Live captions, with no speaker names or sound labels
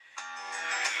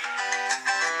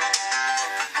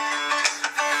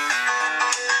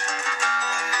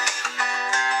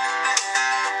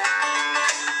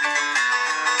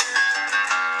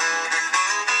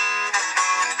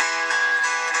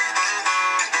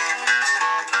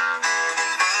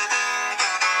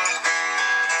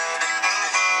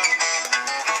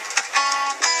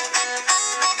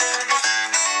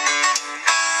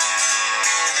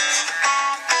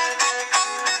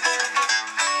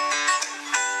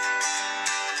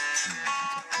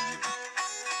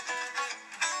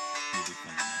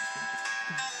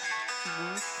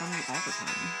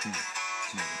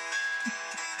Maybe.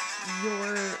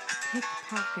 Your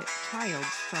pickpocket child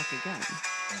struck again.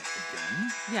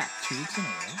 Again? Yeah. 2 weeks in a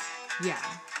row? Yeah.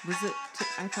 Was it?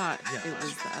 I thought Yeah, it last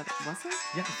was the week. other. Was it?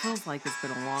 Yeah. It feels like it's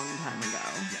been a long time ago.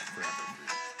 Yeah, forever.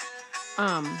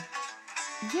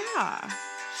 Yeah.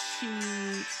 She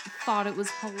thought it was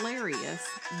hilarious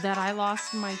that I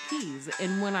lost my keys.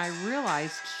 And when I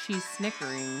realized she's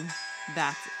snickering,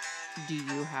 that's, do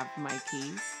you have my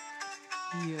keys?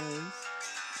 Yes.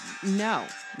 No.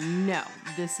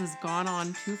 This has gone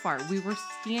on too far. We were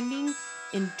standing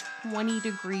in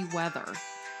 20-degree weather.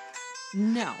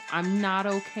 No, I'm not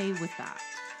okay with that.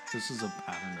 This is a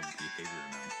pattern of behavior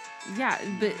now. Yeah,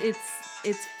 but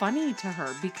it's funny to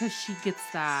her because she gets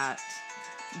that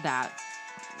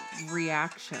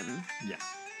reaction. Yeah.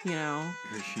 You know?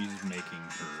 Because she's making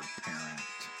her parent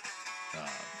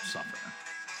suffer.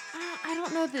 I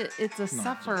don't know that it's a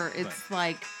suffer. But... It's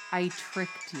like, I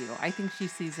tricked you. I think she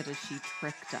sees it as she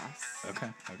tricked us. Okay.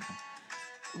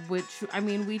 Which, I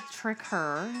mean, we trick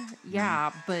her,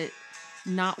 yeah, but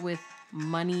not with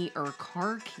money or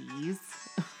car keys.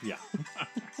 Yeah.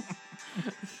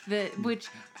 Which,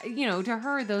 you know, to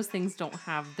her, those things don't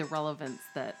have the relevance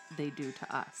that they do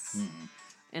to us.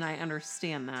 And I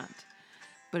understand that.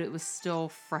 But it was still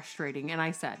frustrating. And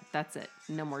I said, that's it.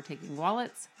 No more taking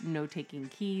wallets, no taking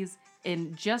keys,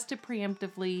 and just to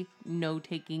preemptively, no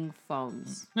taking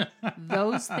phones.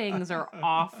 Those things are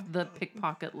off the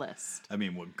pickpocket list. I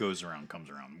mean, what goes around comes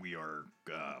around.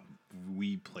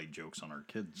 We play jokes on our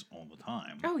kids all the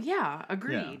time. Oh, yeah.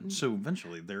 Agreed. Yeah. So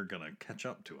eventually they're going to catch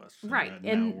up to us. Right.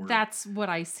 And that's what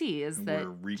I see is that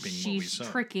she's what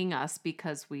we tricking us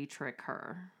because we trick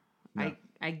her. Yeah.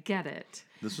 I get it.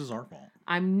 This is our fault.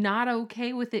 I'm not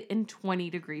okay with it in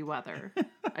 20-degree weather.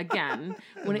 Again,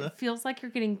 when it feels like you're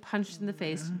getting punched in the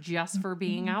face just for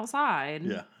being outside.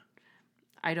 Yeah.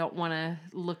 I don't want to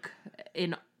look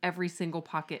in every single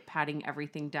pocket, patting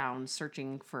everything down,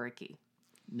 searching for a key.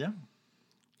 Yeah.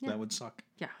 That would suck.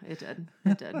 Yeah, it did.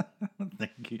 It did.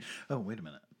 Thank you. Oh, wait a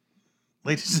minute.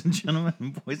 Ladies and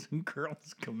gentlemen, boys and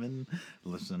girls, come in,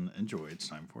 listen, enjoy. It's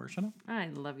time for Shut Up. I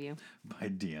love you. By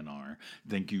DNR.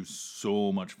 Thank you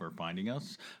so much for finding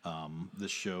us. This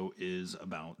show is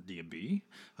about D&B,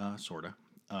 sort of.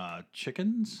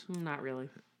 Chickens. Not really.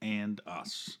 And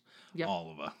us. Yep.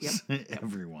 All of us. Yep.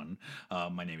 Everyone.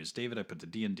 My name is David. I put the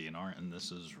D in DNR, and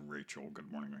this is Rachel.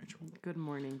 Good morning, Rachel. Good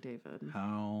morning, David.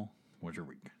 How was your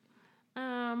week?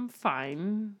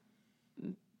 Fine.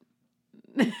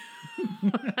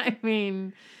 I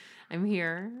mean, I'm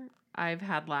here. I've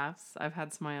had laughs. I've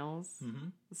had smiles. Mm-hmm.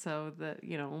 So that,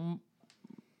 you know,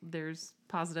 there's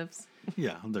positives.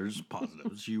 Yeah, there's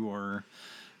positives. You are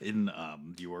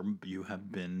you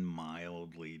have been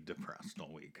mildly depressed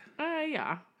all week.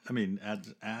 Yeah. I mean,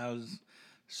 as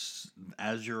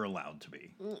you're allowed to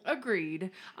be.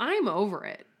 Agreed. I'm over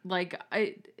it. Like,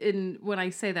 when I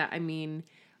say that, I mean,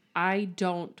 I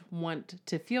don't want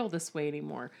to feel this way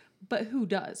anymore. But who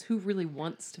does? Who really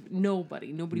wants to?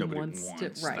 Nobody wants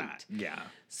to. Right. That. Yeah.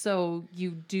 So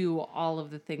you do all of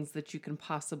the things that you can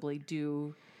possibly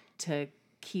do to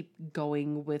keep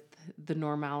going with the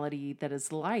normality that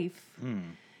is life.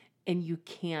 And you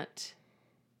can't,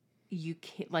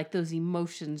 like, those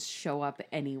emotions show up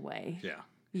anyway. Yeah.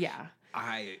 Yeah.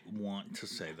 I want to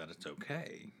say that it's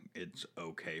okay. It's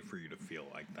okay for you to feel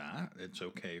like that. It's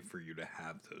okay for you to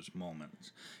have those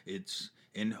moments.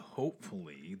 And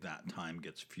hopefully that time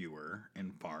gets fewer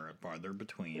and farther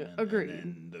between. Agreed.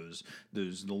 And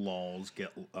the lulls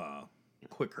get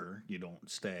quicker. You don't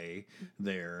stay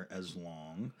there as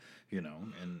long, you know,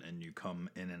 and you come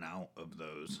in and out of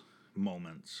those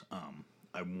moments.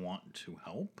 I want to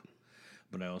help,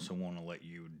 but I also want to let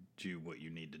you do what you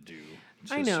need to do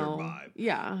to survive.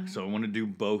 Yeah. So I want to do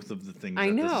both of the things I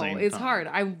at know. the same time. It's hard.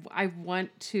 I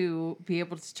want to be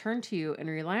able to turn to you and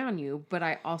rely on you, but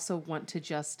I also want to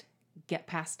just get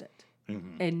past it.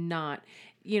 And not,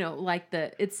 you know, like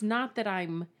it's not that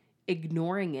I'm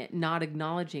ignoring it, not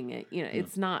acknowledging it. You know,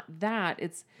 it's not that.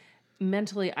 It's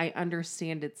mentally, I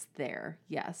understand it's there.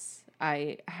 Yes.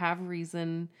 I have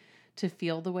reason to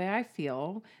feel the way I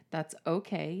feel. That's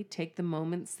okay. Take the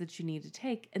moments that you need to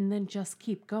take and then just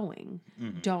keep going.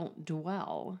 Don't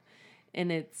dwell.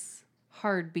 And it's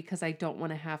hard because I don't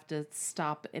want to have to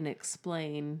stop and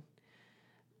explain.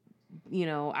 You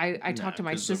know, I talked to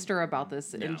my sister about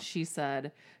this and she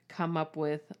said, come up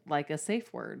with like a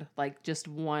safe word, like just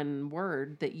one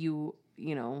word that you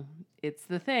know, it's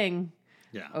the thing.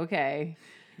 Yeah. Okay.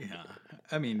 Yeah.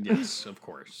 I mean, yes, of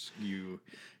course.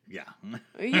 Yeah.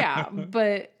 Yeah,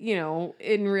 but, you know,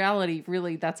 in reality,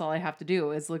 really, that's all I have to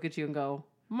do is look at you and go,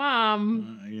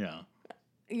 Mom. Yeah.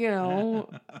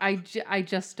 I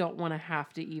just don't want to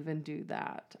have to even do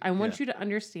that. I want Yeah. you to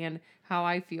understand how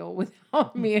I feel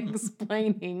without me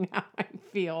explaining how I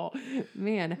feel.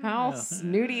 Man, how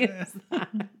snooty is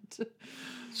that?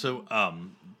 So,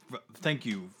 thank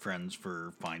you, friends,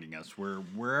 for finding us.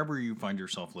 Wherever you find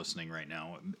yourself listening right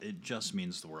now, it just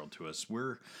means the world to us.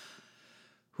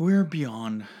 We're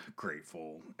beyond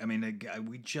grateful. I mean,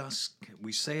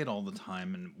 we say it all the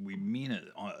time, and we mean it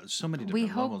on so many different We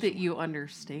levels. hope that you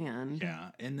understand. Yeah,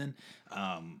 and then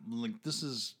like this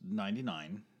is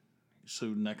 99, so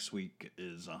next week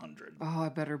is 100. Oh, I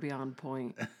better be on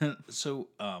point. So,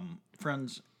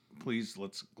 friends, please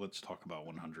let's talk about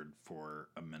 100 for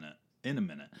a minute. In a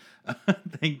minute,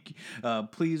 thank you.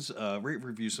 Please rate,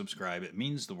 review, subscribe. It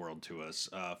means the world to us.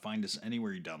 Find us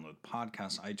anywhere you download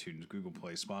podcasts: iTunes, Google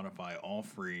Play, Spotify. All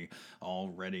free, all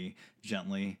ready,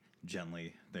 gently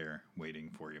there, waiting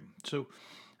for you. So,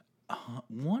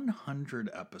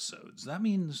 100 episodes. That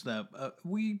means that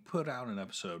we put out an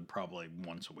episode probably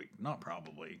once a week. Not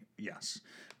probably. Yes.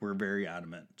 We're very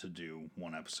adamant to do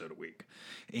one episode a week.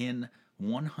 And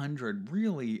 100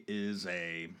 really is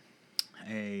a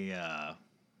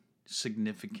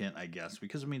significant, I guess,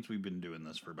 because it means we've been doing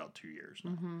this for about 2 years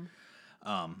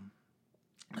now.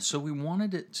 So we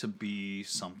wanted it to be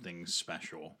something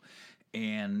special.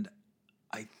 And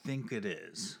I think it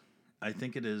is. I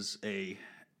think it is a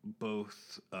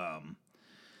both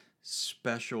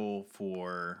special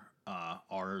for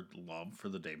our love for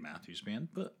the Dave Matthews Band,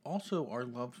 but also our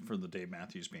love for the Dave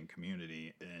Matthews Band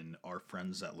community and our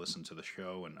friends that listen to the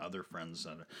show and other friends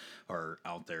that are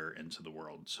out there into the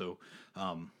world. So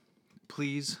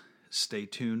please stay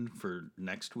tuned for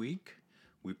next week.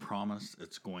 We promise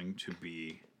it's going to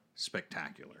be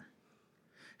spectacular.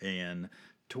 And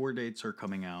tour dates are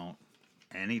coming out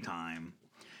anytime.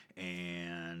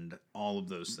 And all of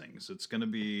those things. It's going to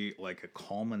be like a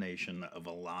culmination of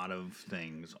a lot of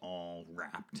things all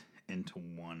wrapped into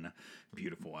one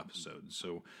beautiful episode.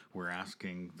 So we're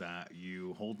asking that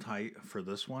you hold tight for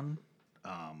this one.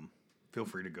 Feel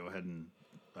free to go ahead and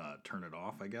turn it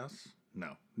off, I guess.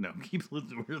 No, keep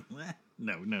listening.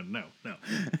 No.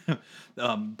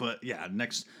 But yeah,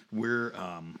 next we're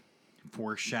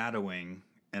foreshadowing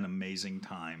an amazing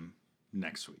time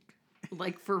next week.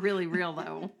 Like for really real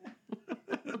though.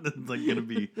 It's like going to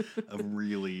be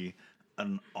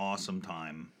an awesome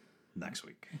time next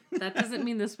week. That doesn't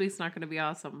mean this week's not going to be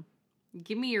awesome.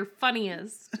 Give me your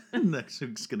funniest. Next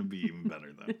week's going to be even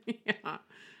better though. Yeah.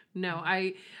 No,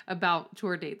 about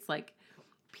tour dates, like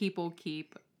people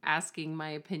keep asking my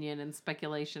opinion and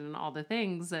speculation and all the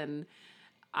things. And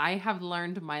I have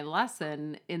learned my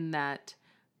lesson in that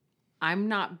I'm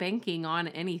not banking on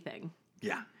anything.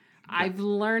 Yeah. I've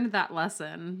learned that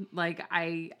lesson. Like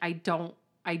I don't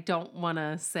want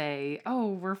to say,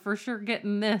 "Oh, we're for sure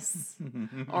getting this,"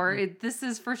 or "This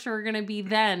is for sure going to be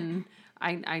then."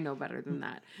 I know better than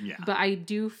that. Yeah. But I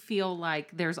do feel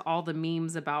like there's all the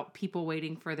memes about people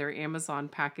waiting for their Amazon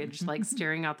package, like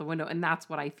staring out the window, and that's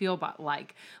what I feel about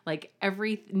like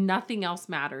nothing else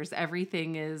matters.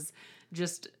 Everything is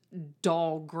just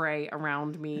dull gray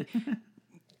around me.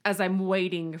 As I'm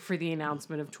waiting for the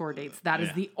announcement of tour dates, that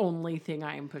is the only thing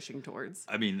I am pushing towards.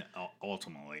 I mean,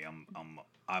 ultimately,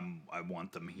 I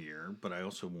want them here, but I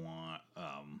also want.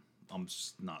 I'm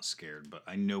not scared, but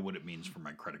I know what it means for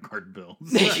my credit card bills.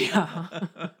 Yeah.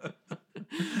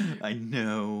 I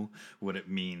know what it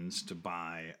means to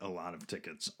buy a lot of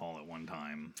tickets all at one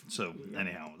time. So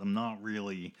anyhow, I'm not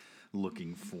really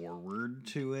looking forward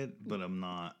to it, but I'm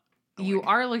not. You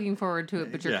are looking forward to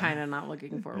it, but you're kind of not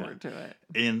looking forward to it.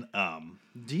 And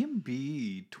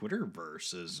DMB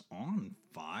Twitterverse is on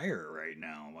fire right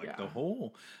now. Like the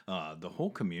whole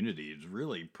community is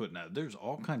really putting out. There's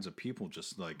all kinds of people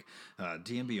just like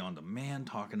DMB on Demand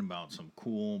talking about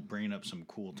bringing up some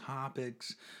cool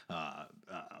topics.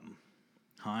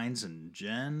 Heinz and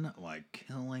Jen like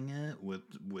killing it with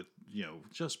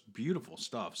just beautiful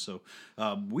stuff. So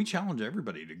we challenge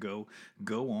everybody to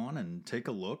go on and take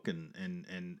a look and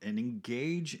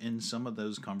engage in some of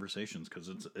those conversations because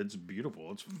it's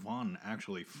beautiful. It's fun,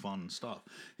 actually fun stuff.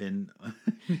 And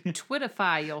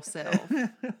Twittify yourself.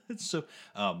 So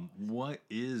what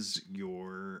is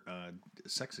your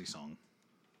sexy song?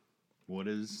 What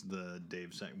is the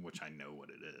Dave song? Which I know what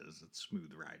it is. It's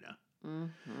Smooth Rider.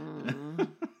 Mm-hmm.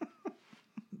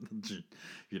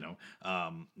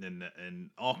 And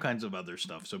all kinds of other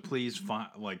stuff. So please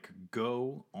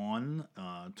go on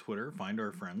Twitter, find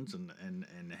our friends,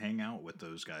 and hang out with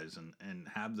those guys and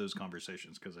have those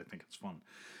conversations because I think it's fun.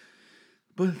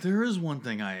 But there is one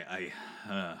thing I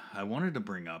wanted to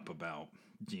bring up about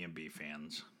DMB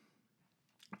fans,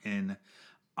 and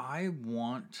I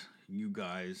want you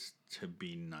guys to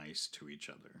be nice to each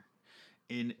other.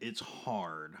 And it's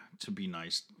hard to be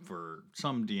nice for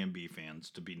some DMB fans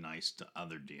to be nice to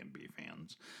other DMB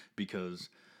fans because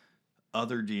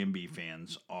other DMB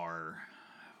fans are,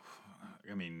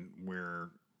 I mean, we're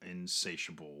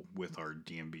insatiable with our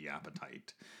DMB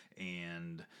appetite.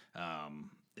 And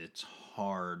it's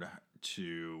hard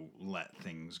to let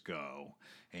things go.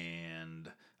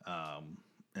 And,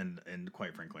 and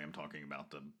quite frankly, I'm talking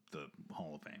about the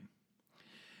Hall of Fame.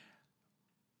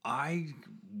 I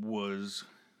was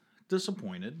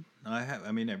disappointed.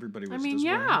 I mean, everybody was disappointed.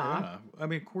 Yeah. I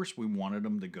mean, of course, we wanted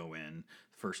them to go in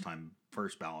first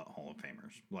ballot Hall of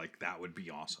Famers. Like that would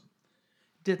be awesome.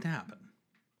 Didn't happen.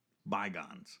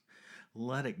 Bygones.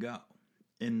 Let it go,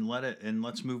 and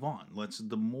let's move on.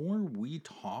 The more we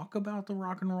talk about the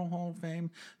Rock and Roll Hall of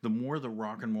Fame, the more the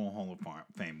Rock and Roll Hall of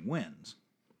Fame wins.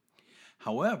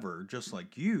 However, just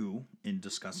like you in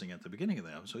discussing at the beginning of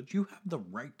the episode, you have the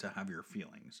right to have your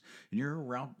feelings. You're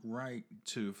right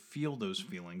to feel those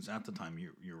feelings at the time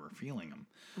you were feeling them.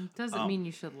 It doesn't mean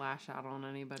you should lash out on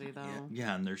anybody, though.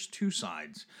 Yeah, and there's two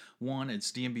sides. One,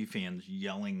 it's DMB fans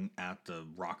yelling at the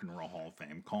Rock and Roll Hall of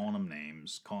Fame, calling them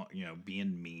names,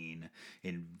 being mean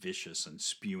and vicious and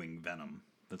spewing venom.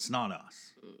 That's not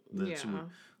us.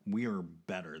 We are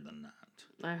better than that.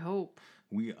 I hope.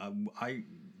 I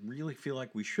really feel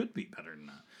like we should be better than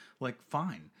that. Like,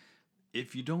 fine,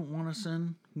 if you don't want us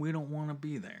in, we don't want to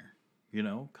be there.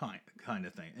 Kind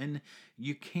of thing. And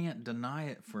you can't deny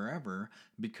it forever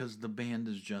because the band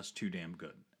is just too damn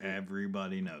good.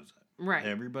 Everybody knows it. Right.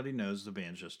 Everybody knows the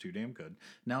band's just too damn good.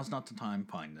 Now's not the time.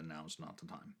 Fine, then now's not the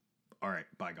time. All right,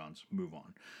 bygones, move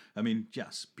on. I mean,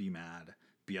 yes, be mad,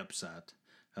 be upset.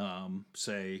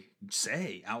 Say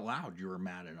out loud you were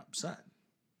mad and upset.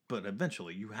 But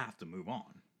eventually you have to move on.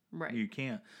 Right. You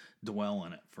can't dwell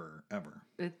in it forever.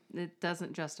 It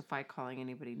doesn't justify calling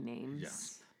anybody names.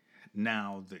 Yes.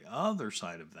 Now, the other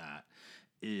side of that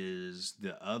is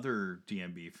the other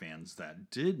DMB fans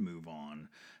that did move on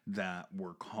that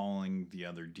were calling the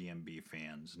other DMB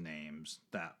fans names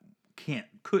that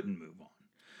couldn't move on.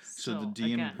 So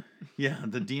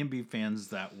the DMB fans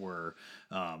that were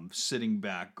sitting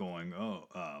back going,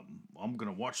 I'm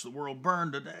going to watch the world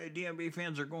burn today. DMB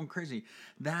fans are going crazy.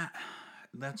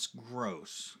 That's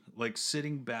gross. Like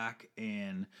sitting back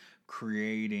and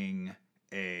creating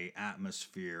a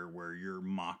atmosphere where you're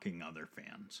mocking other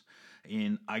fans.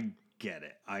 And I get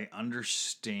it. I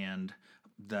understand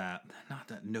that, not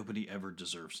that nobody ever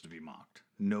deserves to be mocked.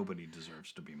 Nobody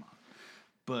deserves to be mocked.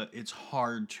 But it's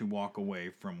hard to walk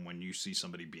away from when you see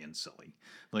somebody being silly.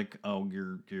 Like,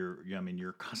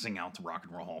 you're cussing out the Rock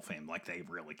and Roll Hall of Fame like they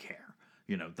really care.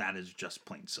 That is just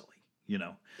plain silly,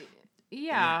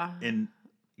 Yeah. And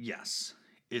yes,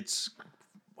 it's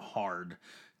hard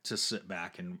to sit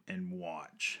back and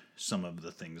watch some of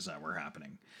the things that were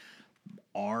happening.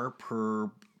 Our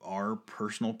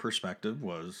personal perspective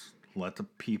was let the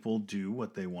people do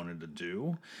what they wanted to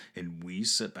do, and we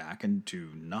sit back and do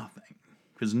nothing.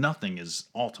 Because nothing is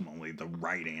ultimately the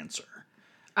right answer.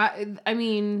 I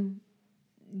mean,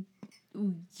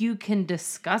 you can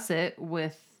discuss it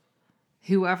with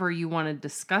whoever you want to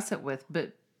discuss it with,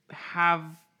 but have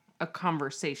a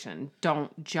conversation.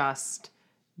 Don't just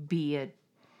be a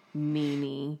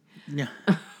meanie. Yeah.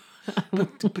 but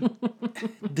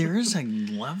there is a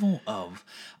level of,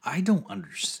 I don't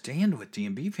understand what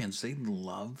DMB fans, they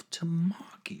love to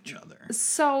mock each other.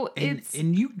 So and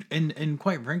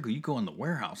quite frankly, you go in the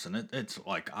warehouse and it's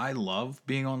like, I love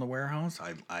being on the warehouse.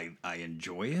 I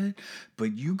enjoy it.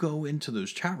 But you go into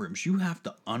those chat rooms, you have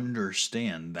to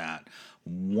understand that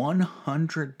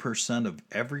 100% of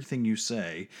everything you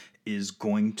say is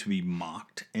going to be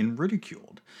mocked and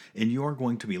ridiculed, and you are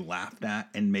going to be laughed at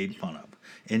and made fun of.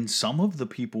 And some of the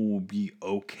people will be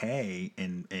okay,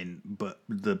 but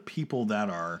the people that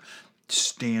are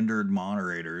standard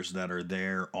moderators that are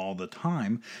there all the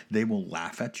time, they will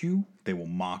laugh at you, they will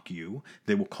mock you,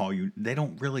 they will call you, they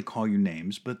don't really call you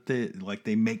names, but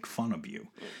they make fun of you,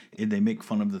 and they make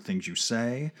fun of the things you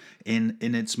say, and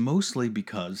it's mostly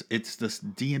because it's this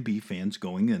DMB fans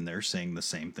going in there saying the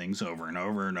same things over and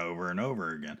over and over and over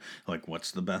again, like,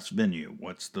 what's the best venue,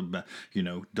 what's the best,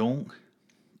 don't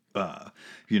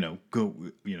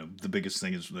go, the biggest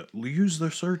thing is that use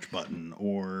the search button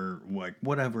or like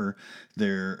whatever.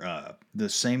 They're the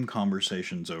same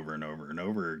conversations over and over and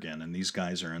over again. And these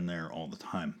guys are in there all the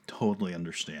time. Totally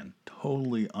understand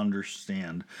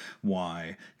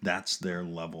why that's their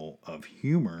level of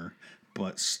humor,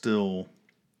 but still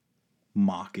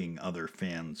mocking other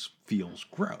fans feels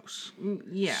gross.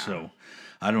 Yeah. So,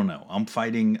 I don't know. I'm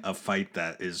fighting a fight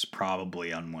that is probably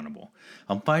unwinnable.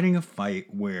 I'm fighting a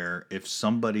fight where if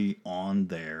somebody on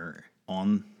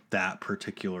that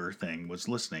particular thing was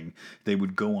listening, they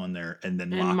would go on there and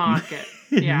then And mock me, it.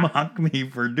 and Yeah. mock me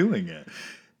for doing it.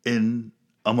 And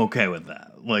I'm okay with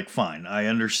that. Like, fine. I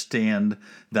understand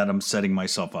that I'm setting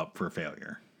myself up for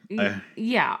failure.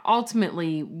 Yeah,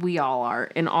 ultimately we all are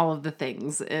in all of the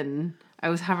things. And I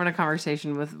was having a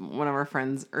conversation with one of our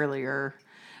friends earlier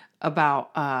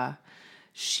about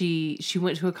she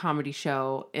went to a comedy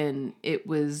show and it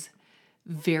was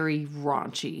very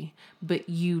raunchy, but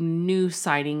you knew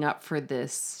signing up for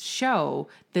this show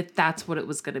that that's what it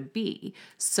was going to be.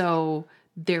 So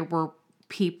there were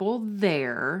people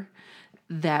there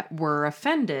that were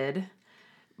offended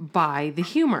by the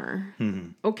humor.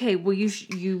 Okay, well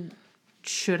you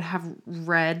should have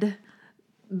read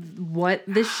what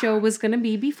this show was going to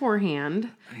be beforehand,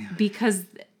 because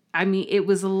I mean it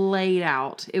was laid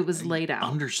out. It was laid out.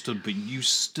 Understood, but you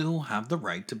still have the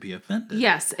right to be offended.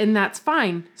 Yes, and that's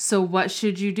fine. So what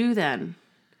should you do then?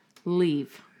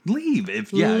 Leave. Leave.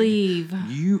 Leave.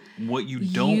 You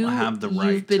don't have the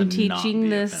right You've been to teaching not be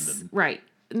this offended. right.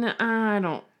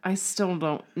 No, I still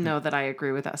don't know that I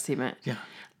agree with that statement. Yeah.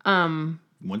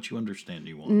 Once you understand,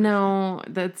 you won't. No,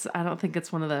 I don't think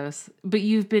it's one of those. But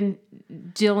you've been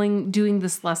doing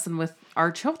this lesson with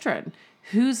our children.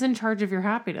 Who's in charge of your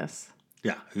happiness?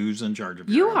 Yeah. Who's in charge of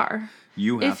You your are.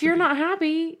 You have If to you're be. not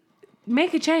happy,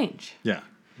 make a change. Yeah.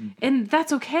 And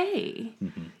that's okay.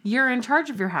 You're in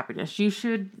charge of your happiness. You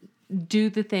should do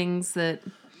the things that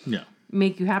Yeah.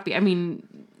 make you happy. I mean,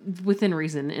 within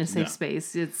reason, in a safe Yeah.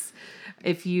 space. It's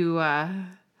if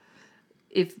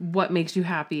what makes you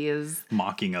happy is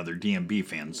Mocking other DMB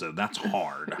fans, though, that's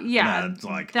hard. yeah,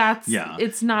 yeah.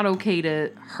 it's not okay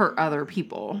to hurt other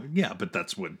people. Yeah, but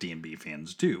that's what DMB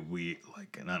fans do. We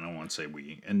and I don't want to say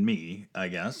we and me. I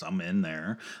guess I'm in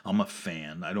there. I'm a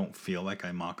fan. I don't feel like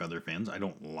I mock other fans. I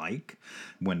don't like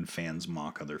when fans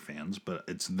mock other fans, but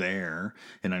it's there,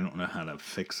 and I don't know how to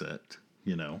fix it.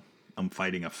 You know, I'm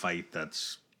fighting a fight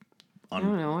that's I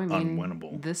don't know. I mean,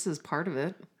 unwinnable. this is part of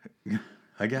it.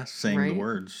 I guess saying the Right?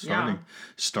 words, Yeah.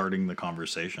 starting the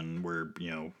conversation where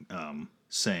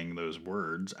saying those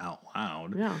words out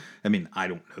loud. Yeah. I mean, I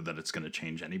don't know that it's going to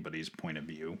change anybody's point of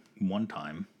view one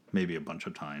time, maybe a bunch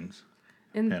of times.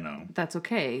 And You know. that's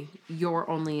okay. You're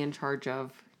only in charge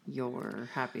of your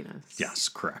happiness. Yes,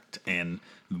 correct. And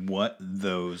what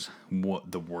the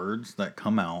words that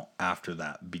come out after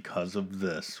that because of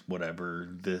this, whatever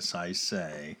this I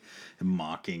say,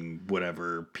 mocking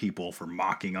whatever people for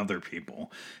mocking other people,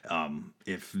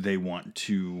 if they want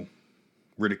to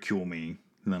ridicule me,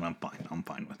 then I'm fine. I'm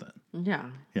fine with it. Yeah.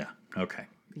 Yeah. Okay.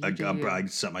 I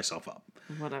set myself up.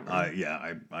 Whatever.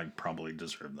 I probably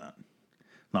deserve that.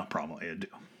 Not probably, I do.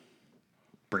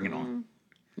 Bring it on.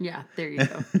 Yeah, there you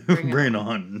go. Bring it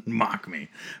on. Mock me.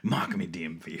 Mock me,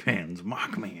 DMV fans.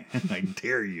 Mock me. I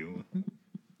dare you.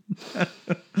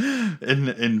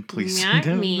 and please. Mock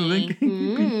me.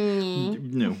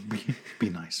 No, be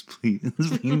nice, please.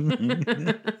 Be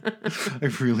nice. I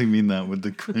really mean that with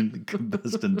the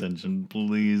best intention.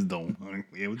 Please don't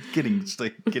mock me. I was kidding.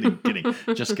 Kidding.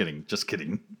 Just kidding. Just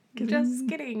kidding.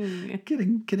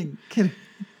 Kidding.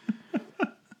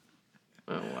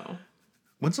 Oh, wow.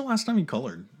 When's the last time you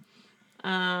colored?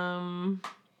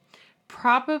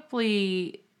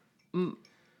 Probably.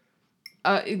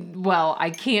 Well,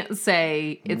 I can't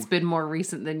say it's been more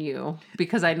recent than you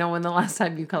because I know when the last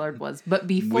time you colored was. But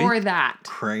before With that,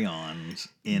 crayons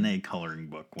in a coloring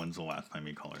book. When's the last time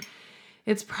you colored?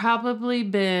 it's probably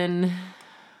been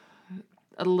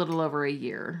a little over a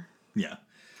year. Yeah.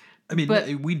 I mean, But-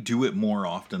 we do it more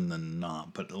often than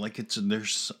not, but like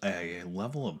there's a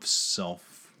level of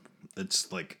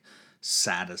it's like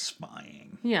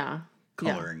satisfying Yeah.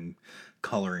 coloring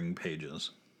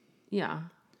pages. Yeah.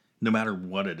 No matter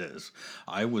what it is.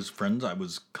 I was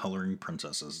coloring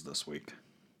princesses this week.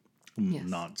 I'm Yes.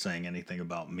 not saying anything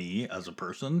about me as a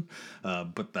person,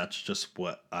 but that's just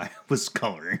what I was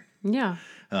coloring. Yeah.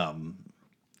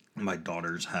 My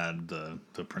daughters had the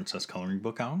princess coloring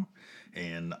book out,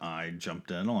 and I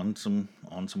jumped in on some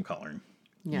coloring.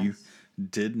 Yes. You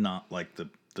did not like the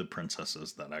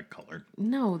princesses that I colored.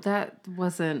 No, that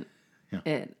wasn't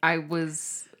it. I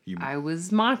was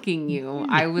mocking you.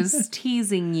 I was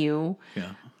teasing you.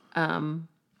 Yeah.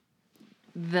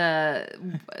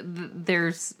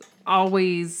 There's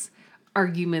always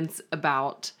arguments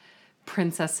about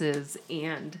princesses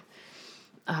and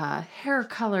hair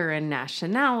color and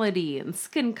nationality and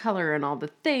skin color and all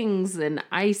the things. And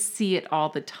I see it all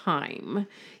the time.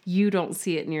 You don't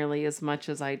see it nearly as much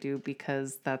as I do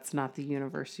because that's not the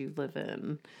universe you live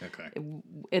in. Okay.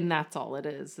 And that's all it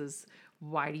is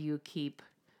why do you keep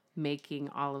making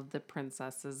all of the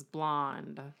princesses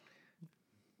blonde?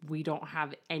 We don't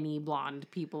have any blonde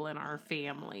people in our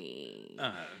family.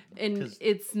 And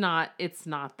it's not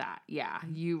that. Yeah,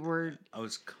 you were. I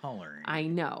was coloring. I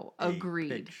know. Agreed.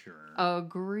 Picture.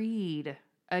 Agreed.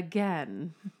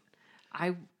 Again,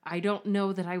 I don't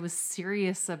know that I was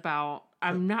serious about.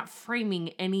 I'm not framing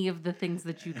any of the things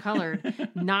that you colored,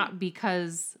 not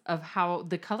because of how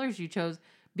the colors you chose,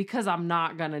 because I'm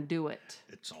not gonna do it.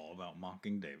 It's all about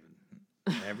mocking David.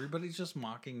 Everybody's just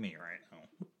mocking me right now.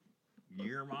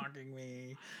 You're mocking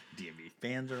me. DMV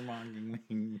fans are mocking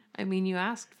me. I mean, you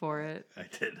asked for it. I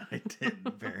did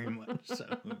very much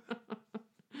so.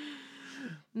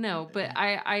 No, but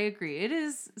I agree. It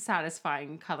is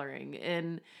satisfying coloring,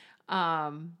 and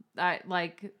I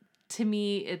like, to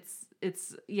me it's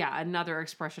another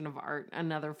expression of art,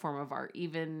 another form of art,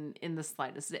 even in the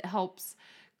slightest. It helps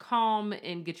calm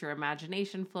and get your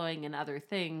imagination flowing and other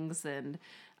things, and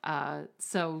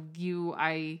so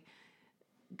I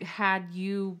had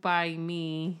you buy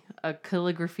me a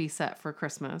calligraphy set for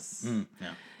Christmas.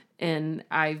 Yeah. And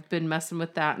I've been messing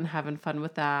with that and having fun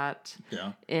with that.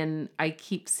 Yeah. And I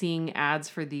keep seeing ads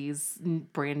for these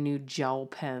brand new gel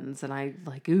pens. And I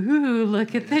like, ooh,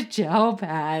 look at the gel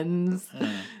pens.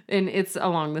 And it's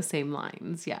along the same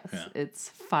lines. Yes. Yeah. It's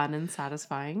fun and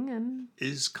satisfying. And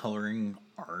is coloring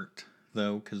art,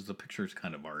 though? Because the picture's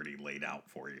kind of already laid out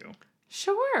for you.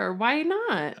 Sure. Why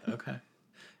not? Okay.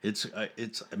 It's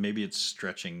maybe it's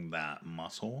stretching that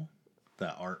muscle,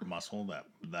 that art muscle,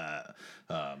 that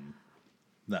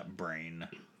brain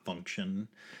function,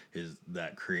 is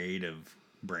that creative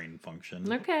brain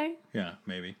function. Okay. Yeah,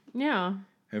 maybe. Yeah.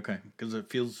 Okay, because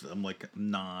it feels like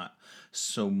not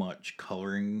so much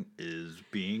coloring is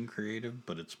being creative,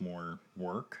 but it's more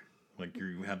work. Like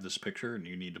you have this picture and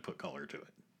you need to put color to it.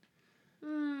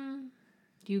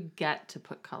 You get to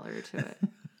put color to it.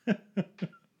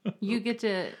 You get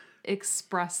to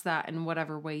express that in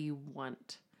whatever way you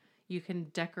want. You can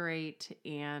decorate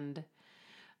and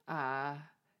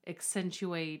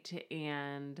accentuate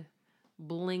and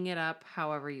bling it up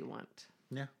however you want.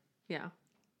 Yeah. Yeah.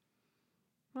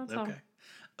 That's okay.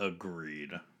 All.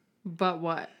 Agreed. But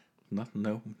what?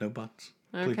 No buts.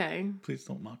 Okay. Please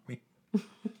don't mock me.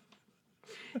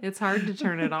 It's hard to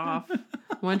turn it off.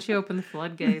 Once you open the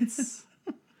floodgates,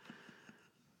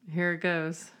 here it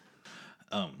goes.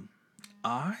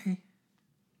 I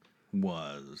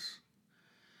was,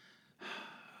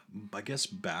 I guess,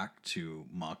 back to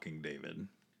mocking David.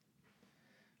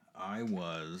 I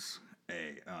was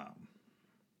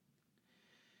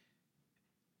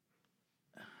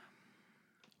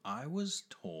I was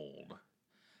told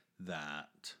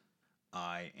that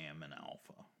I am an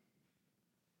alpha.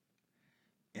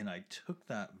 And I took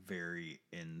that very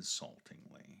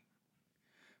insultingly.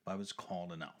 I was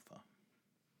called an alpha.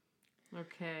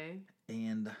 Okay.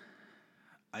 And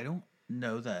I don't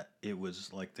know that it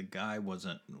was like the guy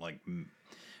wasn't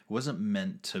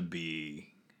meant to be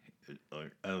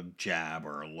a jab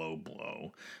or a low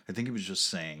blow. I think he was just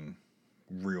saying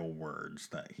real words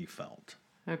that he felt.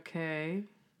 Okay.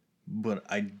 But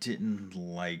I didn't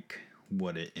like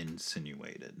what it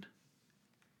insinuated.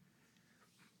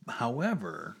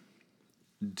 However,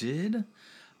 did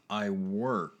I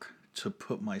work to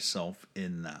put myself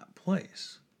in that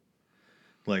place?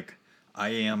 Like,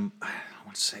 I want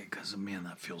to say, because, man,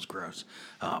 that feels gross.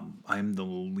 I'm the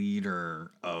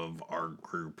leader of our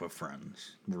group of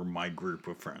friends. We're my group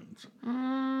of friends.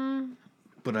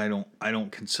 But I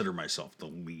don't consider myself the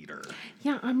leader.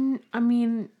 Yeah, I'm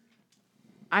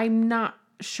not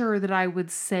sure that I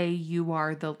would say you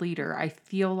are the leader. I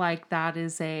feel like that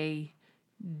is a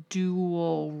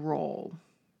dual role.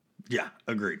 Yeah,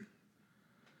 agreed.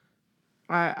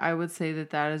 I would say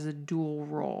that is a dual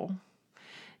role.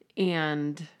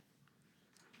 And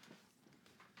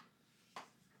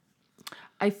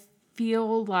I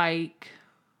feel like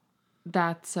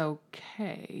that's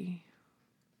okay.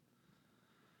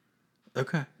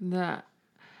 Okay. That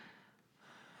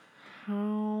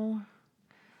how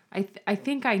I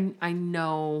think I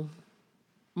know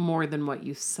more than what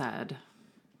you said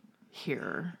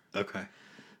here. Okay.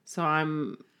 So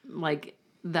I'm like,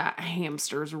 that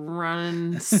hamster's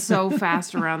running so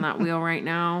fast around that wheel right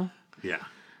now. Yeah.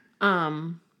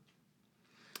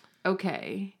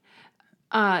 Okay.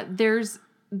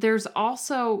 There's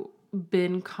also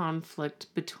been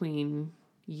conflict between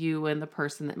you and the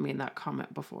person that made that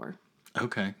comment before.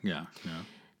 Okay. Yeah. Yeah.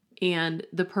 And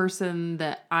the person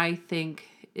that I think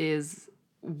is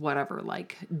whatever,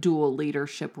 like dual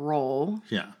leadership role,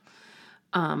 Yeah.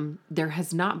 there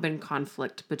has not been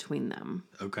conflict between them.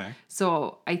 Okay.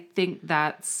 So I think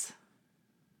that's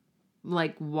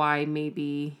like why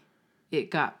maybe it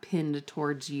got pinned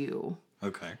towards you.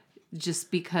 Okay.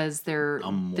 Just because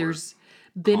I'm more there's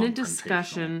been a confrontational.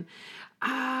 discussion.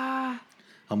 I'm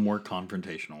more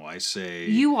confrontational. I say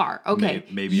You are. Okay.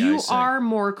 maybe I You say are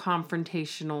more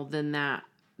confrontational than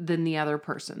the other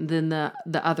person, than the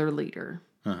other leader.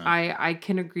 I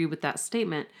can agree with that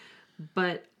statement.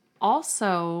 But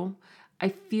also, I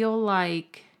feel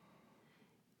like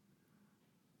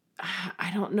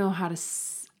I don't know how to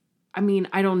I mean,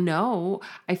 I don't know.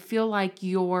 I feel like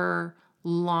your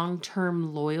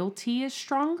long-term loyalty is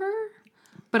stronger,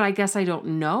 but I guess I don't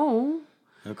know.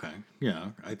 okay. Yeah.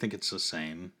 I think it's the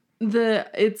same.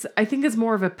 I think it's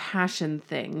more of a passion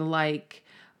thing. Like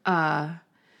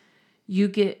you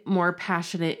get more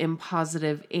passionate in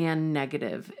positive and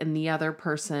negative, and the other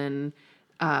person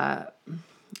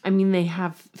I mean, they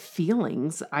have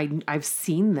feelings. I've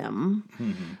seen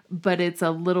them, but it's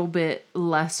a little bit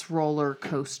less roller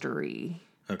coastery.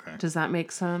 Okay. Does that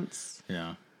make sense?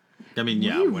 Yeah. I mean,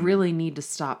 yeah. We really need to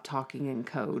stop talking in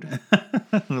code.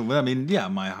 I mean, yeah.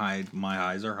 My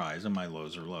highs are highs, and my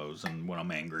lows are lows. And when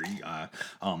I'm angry,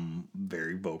 I'm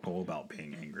very vocal about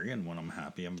being angry, and when I'm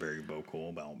happy, I'm very vocal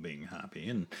about being happy,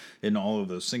 and all of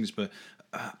those things. But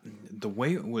the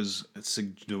way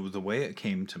the way it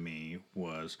came to me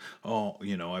was, oh,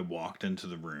 I walked into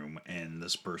the room, and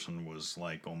this person was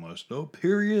like, almost, oh,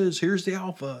 here he is. Here's the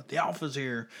alpha. The alpha's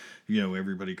here.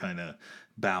 Everybody kind of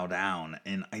bow down,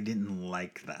 and I didn't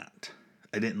like that.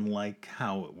 I didn't like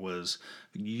how it was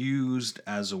used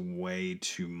as a way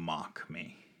to mock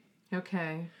me.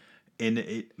 Okay.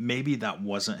 And maybe that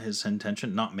wasn't his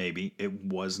intention. Not maybe. It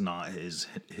was not his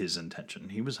intention.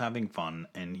 He was having fun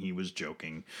and he was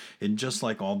joking. And just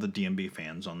like all the DMB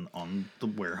fans on the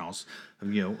warehouse,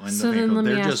 and So the then let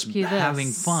me they're ask just you having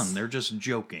this. fun. They're just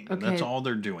joking. Okay. That's all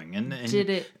they're doing. And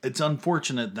it's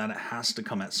unfortunate that it has to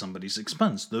come at somebody's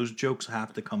expense. Those jokes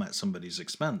have to come at somebody's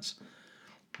expense.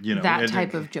 That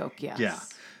type of joke, yes. Yeah.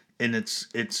 And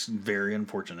it's very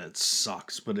unfortunate. It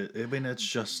sucks, but it's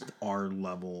just our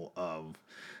level of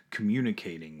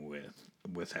communicating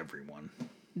with everyone.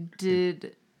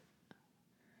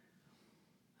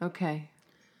 Okay.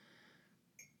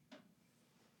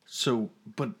 So,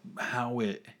 but how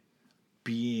it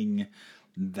being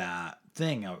that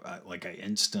thing, I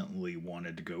instantly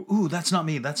wanted to go, ooh, that's not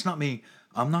me. That's not me.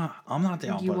 I'm not the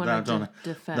alpha. You wanted to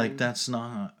defend. Like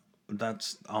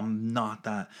I'm not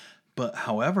that. But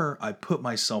however, I put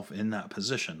myself in that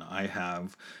position. I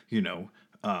have,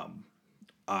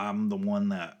 I'm the one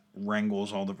that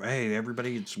wrangles all the, hey,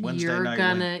 everybody, it's Wednesday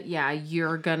night.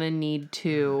 You're gonna need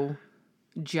to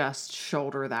just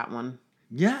shoulder that one.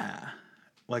 Yeah.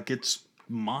 Like it's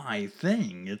my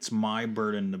thing. It's my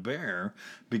burden to bear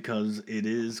because it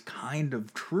is kind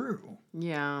of true.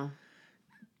 Yeah.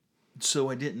 So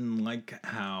I didn't like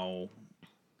how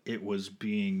it was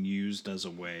being used as a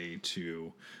way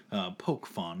to poke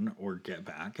fun or get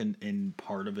back, and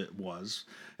part of it was,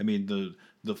 I mean,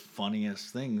 the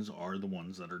funniest things are the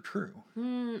ones that are true.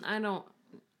 I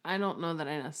don't know that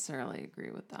I necessarily agree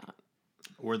with that.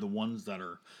 Or the ones that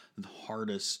are the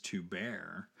hardest to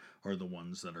bear are the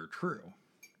ones that are true.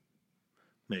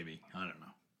 Maybe. I don't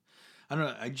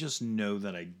know. I just know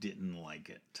that I didn't like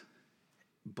it.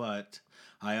 But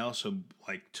I also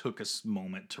took a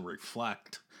moment to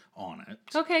reflect on it.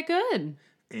 Okay, good.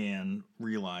 And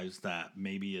realized that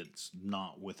maybe it's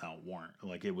not without warrant.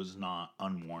 Like it was not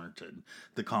unwarranted.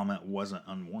 The comment wasn't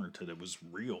unwarranted. It was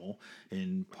real.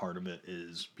 And part of it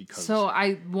is because. So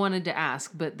I wanted to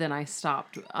ask, but then I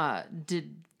stopped.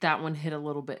 Did that one hit a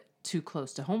little bit too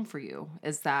close to home for you?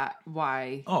 Is that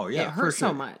why it hurt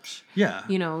so much? Yeah.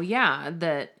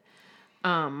 That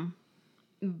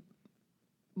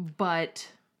but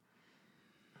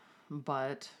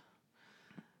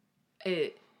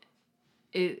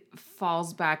it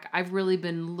falls back. I've really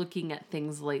been looking at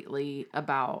things lately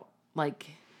about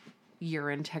your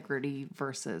integrity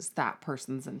versus that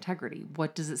person's integrity.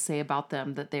 What does it say about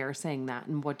them that they are saying that,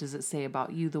 and what does it say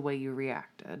about you the way you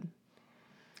reacted?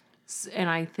 And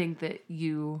I think that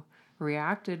you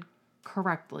reacted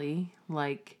correctly.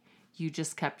 You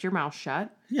just kept your mouth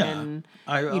shut. Yeah. And,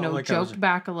 joked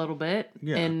back a little bit.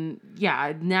 Yeah. And,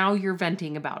 now you're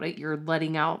venting about it. You're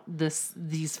letting out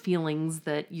these feelings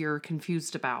that you're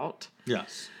confused about.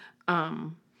 Yes.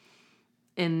 And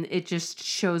it just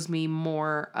shows me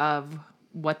more of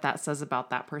what that says about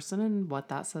that person and what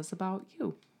that says about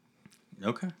you.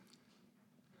 Okay.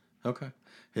 Okay.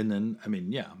 And then, I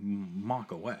mean, yeah,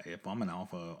 mock away. If I'm an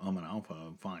alpha, I'm an alpha.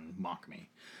 Fine, mock me.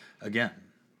 Again,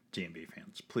 D&B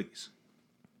fans, please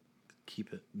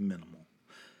keep it minimal.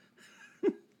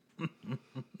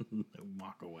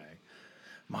 Mock away.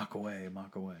 Mock away,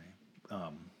 mock away.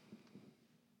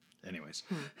 Anyways.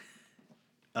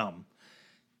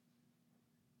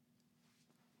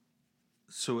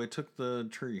 So I took the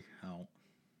tree out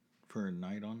for a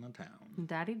night on the town.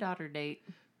 Daddy-daughter date.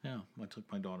 Yeah, I took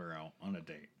my daughter out on a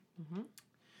date.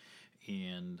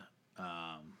 And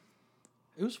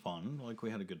it was fun. Like,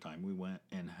 we had a good time. We went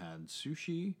and had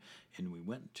sushi, and we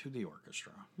went to the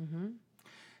orchestra.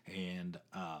 And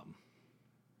a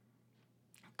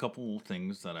couple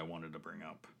things that I wanted to bring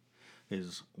up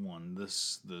is, one,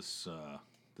 this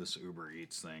Uber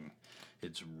Eats thing.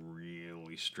 It's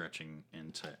really stretching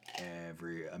into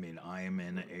I mean, I am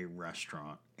in a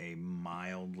restaurant, a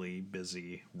mildly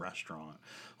busy restaurant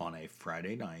on a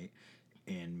Friday night,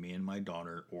 and me and my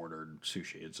daughter ordered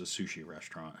sushi. It's a sushi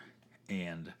restaurant.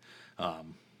 And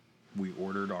we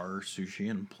ordered our sushi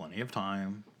in plenty of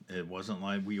time. It wasn't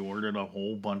like we ordered a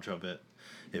whole bunch of it.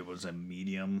 It was a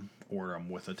medium order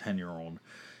with a 10-year-old.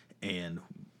 And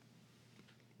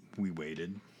we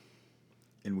waited.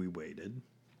 And we waited.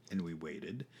 And we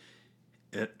waited.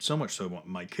 So much so,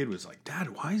 my kid was like,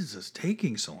 "Dad, why is this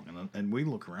taking so long?" And we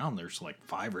look around, there's like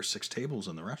 5 or 6 tables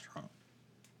in the restaurant.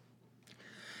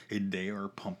 And they are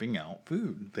pumping out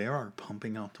food. They are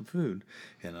pumping out the food.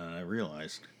 And then I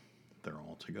realized they're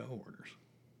all to-go orders.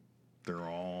 They're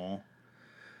all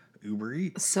Uber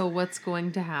Eats. So what's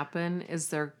going to happen is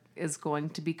there is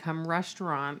going to become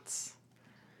restaurants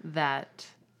that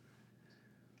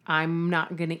I'm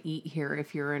not going to eat here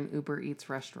if you're an Uber Eats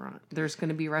restaurant. There's going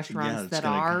to be restaurants that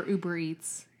are Uber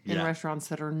Eats and restaurants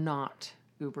that are not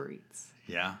Uber Eats.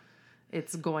 Yeah.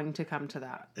 It's going to come to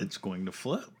that. It's going to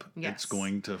flip. Yes. It's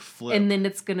going to flip. And then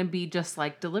it's going to be just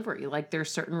like delivery. Like, there's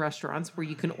certain restaurants where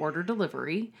you can order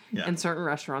delivery and certain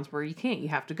restaurants where you can't. You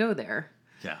have to go there.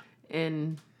 Yeah.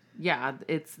 And yeah,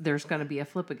 there's going to be a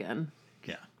flip again.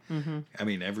 Yeah. I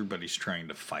mean, everybody's trying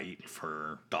to fight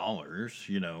for dollars,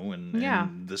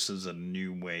 and this is a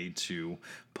new way to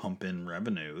pump in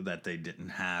revenue that they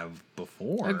didn't have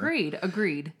before.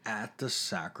 Agreed. At the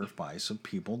sacrifice of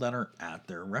people that are at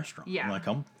their restaurant. Yeah. Like,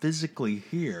 I'm physically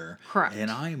here. Correct. And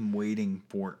I'm waiting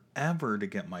forever to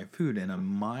get my food in a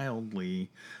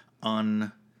mildly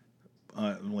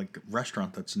like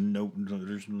restaurant that's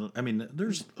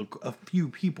there's a few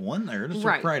people in there. It's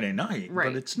a Friday night,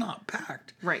 but it's not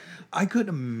packed. Right. I couldn't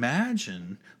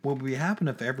imagine what would happen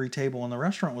if every table in the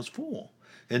restaurant was full,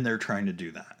 and they're trying to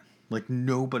do that. Like,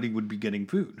 nobody would be getting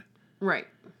food. Right.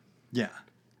 Yeah.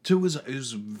 So it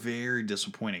was very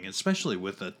disappointing, especially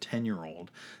with a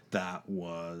 10-year-old that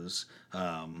was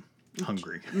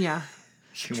hungry. Yeah.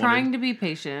 Trying to be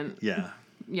patient. Yeah.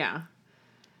 Yeah.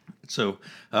 So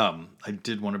I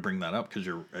did want to bring that up because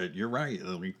you're right.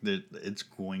 Like, it's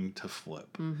going to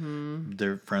flip.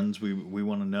 They're friends. We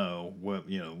want to know what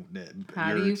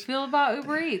How do you feel about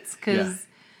Uber Eats? Because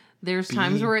there's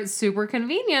times where it's super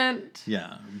convenient.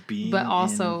 Yeah, but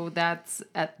also that's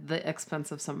at the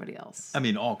expense of somebody else. I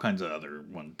mean, all kinds of other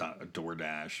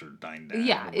DoorDash or Dine Dash.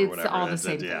 Yeah, or it's whatever. all the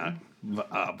same thing.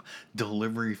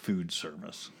 Delivery food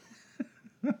service.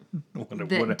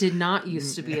 That did not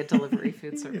used to be a delivery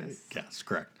food service. Yes,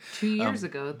 correct. 2 years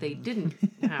ago, they didn't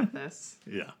have this.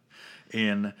 Yeah.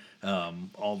 And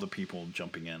all the people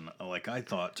jumping in, like, I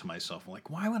thought to myself,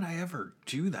 like, why would I ever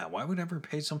do that? Why would I ever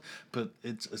pay some? But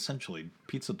it's essentially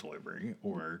pizza delivery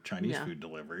or Chinese food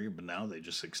delivery. But now they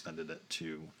just extended it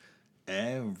to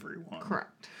everyone.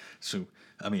 Correct. So,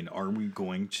 I mean, are we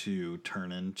going to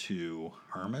turn into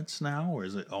hermits now? Or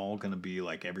is it all going to be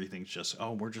like everything's just,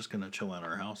 we're just going to chill at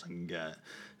our house and get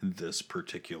this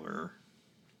particular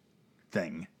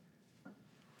thing?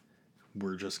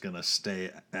 We're just going to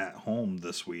stay at home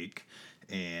this week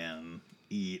and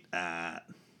eat at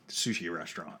sushi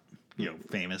restaurant.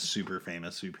 Super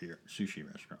famous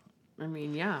sushi restaurant. I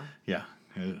mean, yeah. Yeah.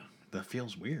 That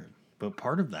feels weird. But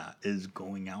part of that is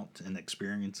going out and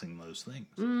experiencing those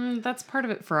things. That's part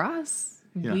of it for us.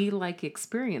 Yeah. We like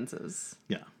experiences.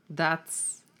 Yeah.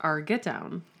 That's our get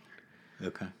down.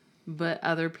 Okay. But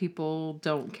other people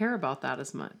don't care about that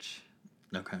as much.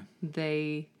 Okay.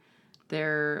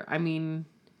 I mean,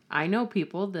 I know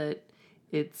people that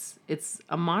it's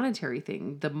a monetary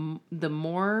thing. The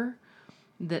more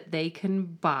that they can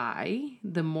buy,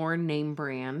 the more name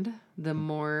brand, the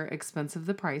more expensive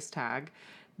the price tag,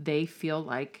 they feel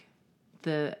like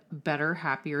the better,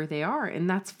 happier they are. And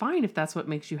that's fine if that's what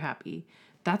makes you happy.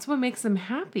 That's what makes them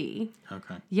happy.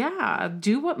 Okay. Yeah,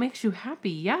 do what makes you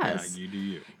happy. Yes. Yeah, you do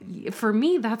you. For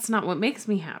me, that's not what makes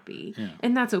me happy. Yeah.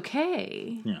 And that's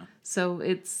okay. Yeah. So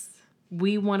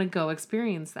we want to go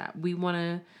experience that. We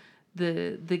want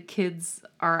to, the kids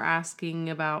are asking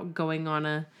about going on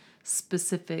a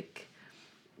specific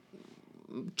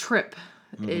trip.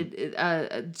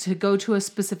 To go to a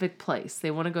specific place.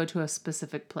 They want to go to a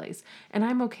specific place. And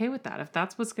I'm okay with that. If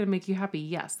that's what's going to make you happy,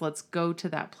 yes, let's go to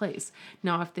that place.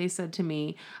 Now, if they said to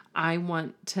me, I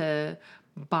want to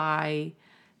buy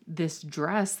this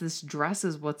dress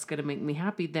is what's going to make me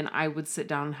happy, then I would sit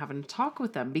down and have a talk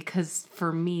with them, because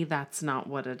for me, that's not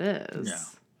what it is. Yeah.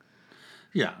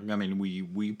 Yeah, I mean,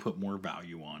 we put more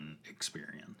value on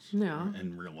experience. Yeah.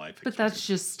 In real life experience. But that's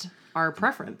just our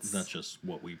preference. That's just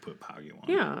what we put value on.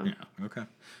 Yeah. Yeah, okay.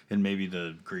 And maybe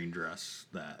the green dress,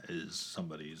 that is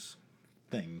somebody's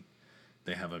thing.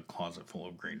 They have a closet full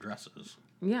of green dresses.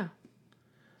 Yeah.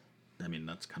 I mean,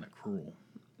 that's kind of cruel.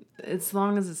 As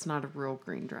long as it's not a real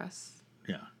green dress.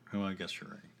 Yeah, well, I guess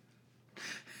you're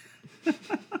right.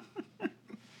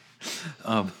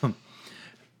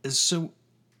 So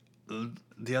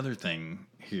the other thing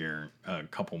here, a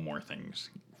couple more things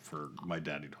for my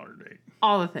daddy-daughter date.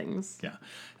 All the things. Yeah.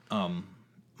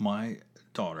 My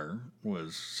daughter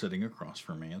was sitting across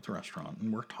from me at the restaurant,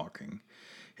 and we're talking,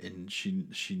 and she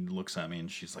looks at me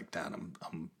and she's like, "Dad,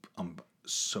 I'm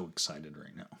so excited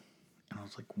right now." And I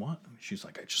was like, "What?" She's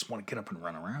like, "I just want to get up and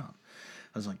run around."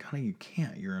 I was like, "Honey, you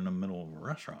can't. You're in the middle of a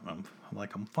restaurant." I'm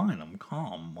like, "I'm fine. I'm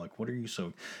calm. Like, what are you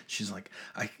so?" She's like,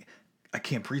 I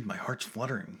can't breathe. My heart's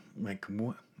fluttering. Like,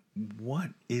 what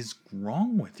is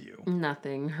wrong with you?"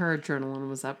 Nothing. Her adrenaline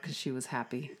was up because she was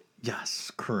happy.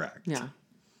 Yes, correct. Yeah.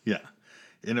 Yeah.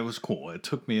 And it was cool. It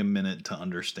took me a minute to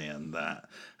understand that.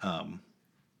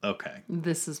 Okay.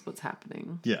 This is what's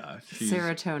happening. Yeah.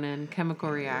 Serotonin, chemical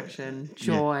reaction,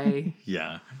 joy.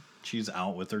 Yeah. She's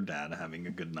out with her dad having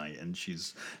a good night, and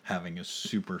she's having a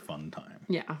super fun time.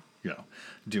 Yeah. You know,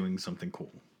 doing something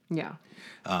cool. Yeah.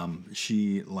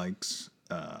 She likes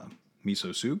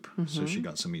miso soup, so she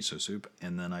got some miso soup,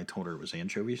 and then I told her it was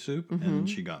anchovy soup, and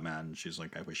she got mad, and she's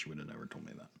like, "I wish you would have never told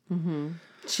me that."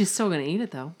 She's still going to eat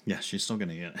it, though. Yeah, she's still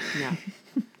gonna eat it. Yeah.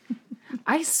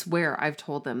 I swear I've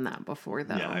told them that before,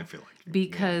 though. Yeah, I feel like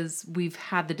because we've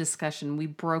had the discussion. We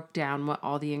broke down what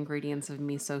all the ingredients of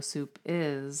miso soup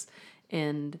is,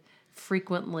 and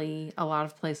frequently a lot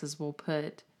of places will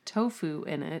put tofu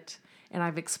in it, and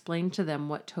I've explained to them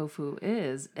what tofu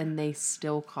is, and they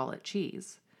still call it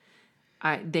cheese.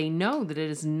 They know that it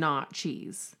is not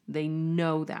cheese. They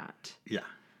know that. Yeah.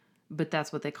 But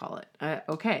that's what they call it.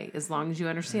 Okay, as long as you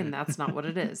understand that's not what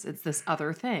it is. It's this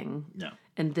other thing. Yeah.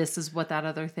 And this is what that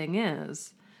other thing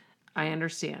is. I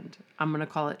understand. I'm going to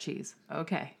call it cheese.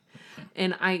 Okay.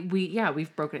 And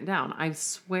we've broken it down. I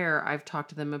swear I've talked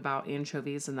to them about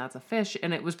anchovies, and that's a fish.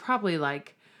 And it was probably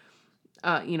like,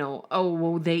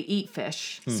 they eat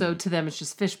fish. So to them, it's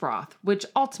just fish broth, which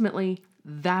ultimately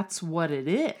that's what it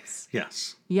is.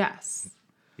 Yes. Yes.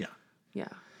 Yeah. Yeah.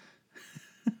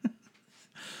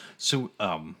 So,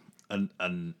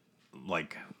 and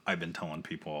like I've been telling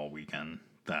people all weekend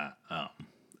that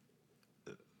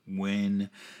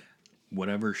when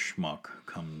whatever schmuck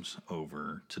comes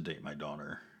over to date my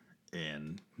daughter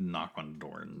and knock on the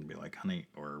door and be like, "Honey,"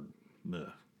 or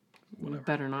whatever. You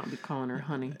better not be calling her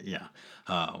honey. Yeah.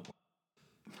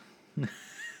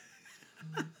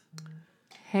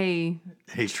 Hey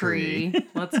tree,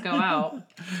 let's go out.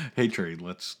 Hey Trey,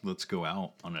 let's go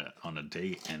out on a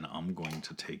date, and I'm going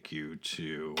to take you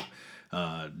to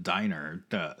diner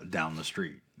down the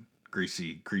street,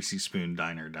 greasy spoon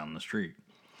diner down the street.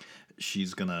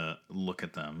 She's gonna look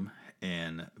at them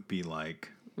and be like,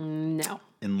 "No,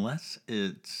 unless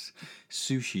it's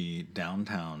sushi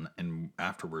downtown, and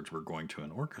afterwards we're going to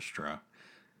an orchestra,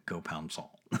 go pound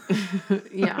salt."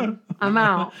 Yeah, I'm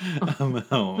out. I'm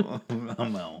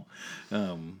out.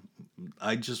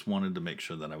 I just wanted to make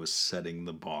sure that I was setting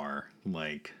the bar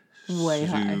like way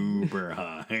super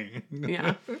high.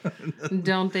 Yeah.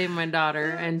 Don't date my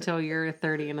daughter until you're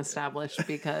 30 and established,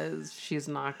 because she's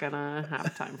not gonna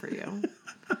have time for you.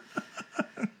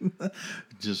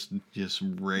 Just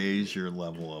raise your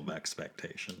level of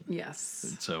expectation.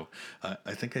 Yes. So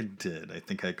I think I did. I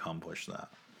think I accomplished that.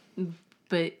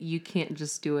 But you can't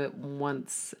just do it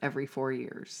once every 4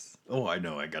 years. Oh, I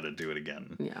know. I got to do it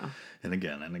again. Yeah. And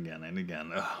again and again and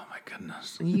again. Oh, my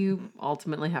goodness. You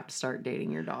ultimately have to start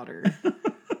dating your daughter.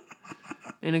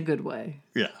 In a good way.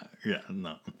 Yeah.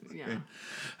 No. Yeah.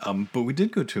 But we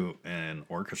did go to an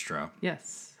orchestra.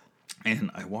 Yes.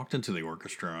 And I walked into the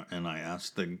orchestra and I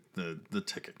asked the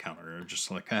ticket counter,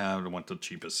 just like, I want the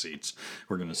cheapest seats.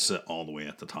 We're going to sit all the way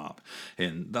at the top.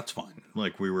 And that's fine.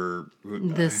 Like, we were.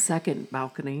 The second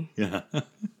balcony. Yeah.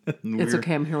 It's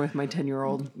okay. I'm here with my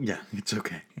 10-year-old. Yeah, it's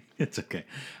okay. It's okay.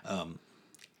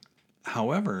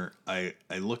 However, I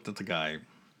looked at the guy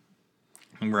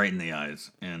right in the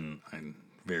eyes, and I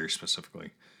very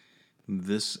specifically,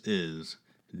 this is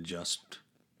just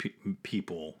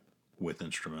people with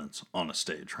instruments on a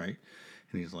stage, right?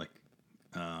 And he's like,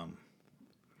 yeah,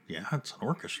 it's an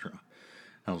orchestra.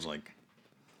 I was like,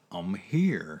 I'm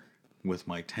here with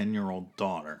my 10-year-old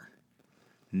daughter.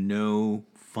 No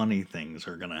funny things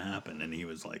are going to happen. And he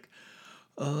was like,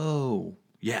 oh,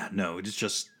 yeah, no, it's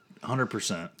just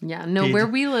 100%. Yeah, no, where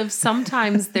we live,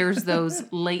 sometimes there's those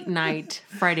late night,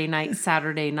 Friday night,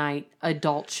 Saturday night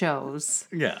adult shows.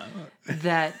 Yeah.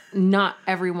 That not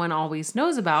everyone always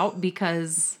knows about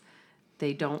because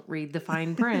they don't read the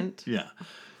fine print. Yeah.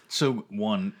 So,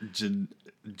 one,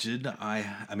 did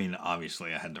I mean,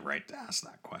 obviously I had the right to ask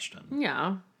that question.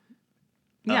 Yeah.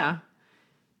 Yeah.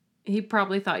 He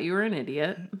probably thought you were an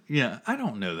idiot. Yeah, I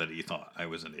don't know that he thought I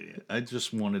was an idiot. I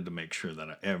just wanted to make sure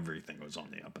that everything was on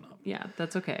the up and up. Yeah,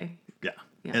 that's okay. Yeah.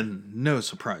 And no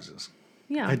surprises.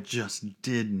 Yeah. I just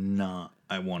did not.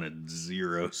 I wanted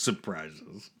 0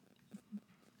 surprises.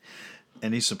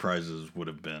 Any surprises would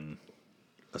have been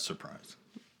a surprise.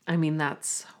 I mean,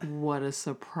 that's what a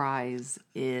surprise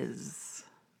is.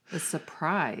 A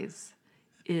surprise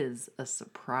is a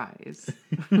surprise.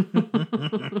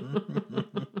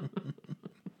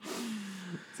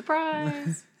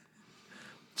 Surprise.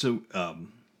 So,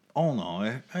 all in all,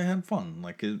 I had fun.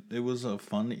 Like, it was a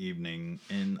fun evening,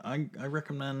 and I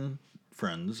recommend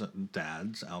friends,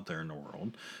 dads out there in the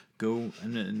world, go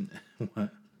and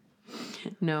what?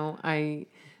 No, I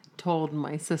told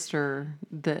my sister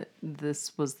that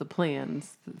this was the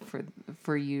plans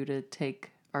for you to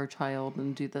take our child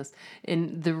and do this.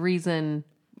 And the reason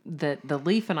that the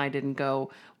Leaf and I didn't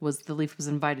go was the Leaf was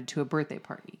invited to a birthday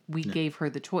party. We gave her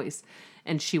the choice,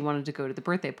 and she wanted to go to the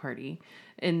birthday party,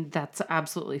 and that's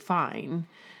absolutely fine.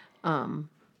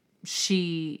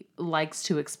 She likes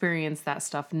to experience that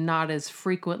stuff not as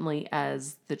frequently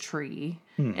as the tree,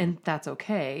 and that's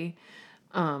okay.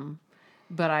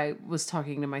 But I was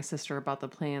talking to my sister about the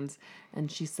plans,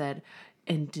 and she said,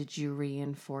 "And did you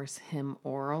reinforce him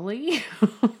orally?"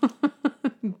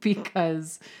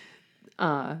 Because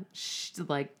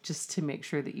like, just to make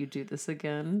sure that you do this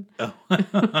again. Oh.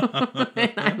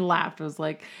 And I laughed. I was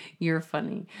like, "You're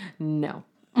funny." No.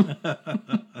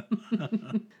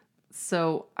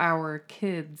 So our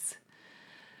kids,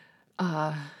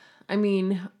 I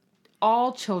mean,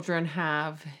 all children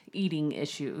have eating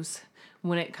issues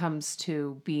when it comes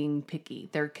to being picky.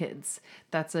 They're kids.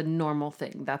 That's a normal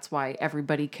thing. That's why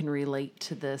everybody can relate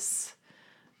to this.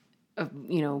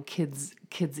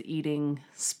 Kids eating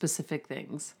specific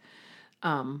things.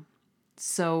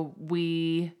 So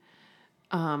we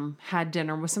had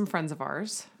dinner with some friends of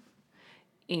ours,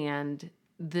 and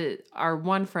our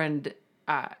one friend,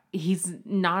 he's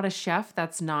not a chef.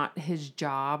 That's not his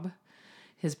job,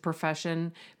 his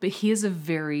profession, but he is a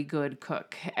very good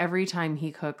cook. Every time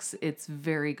he cooks, it's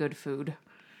very good food.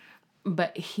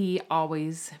 But he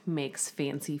always makes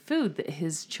fancy food that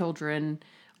his children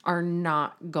are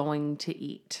not going to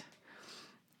eat.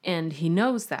 And he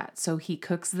knows that. So he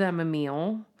cooks them a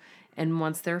meal. And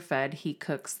once they're fed, he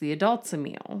cooks the adults a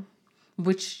meal,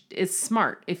 which is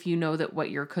smart if you know that what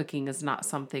you're cooking is not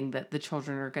something that the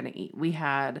children are going to eat. We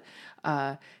had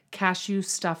cashew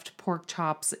stuffed pork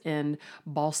chops and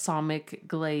balsamic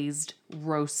glazed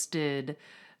roasted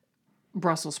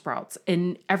Brussels sprouts,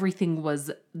 and everything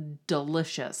was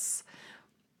delicious.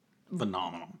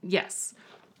 Phenomenal. Yes.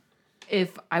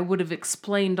 If I would have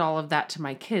explained all of that to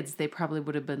my kids, they probably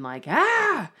would have been like,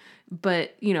 ah!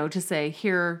 But, to say,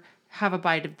 here, have a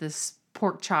bite of this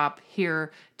pork chop,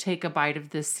 here, take a bite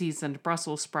of this seasoned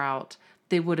Brussels sprout,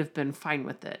 they would have been fine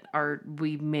with it.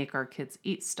 We make our kids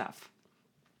eat stuff.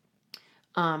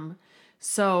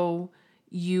 So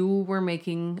you were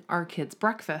making our kids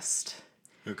breakfast.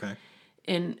 Okay.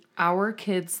 And our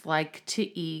kids like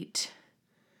to eat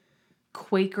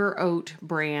Quaker Oat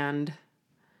brand,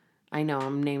 I know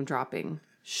I'm name dropping,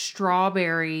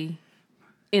 strawberry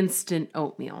instant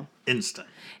oatmeal. Instant.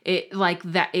 It like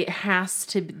that.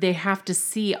 They have to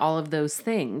see all of those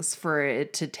things for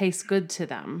it to taste good to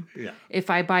them. Yeah. If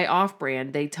I buy off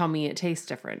brand, they tell me it tastes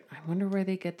different. I wonder where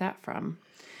they get that from.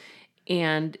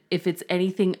 And if it's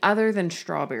anything other than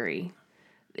strawberry,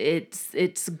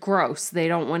 it's gross. They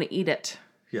don't want to eat it.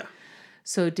 Yeah.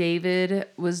 So David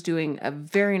was doing a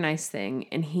very nice thing,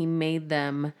 and he made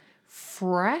them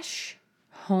fresh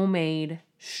homemade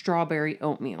strawberry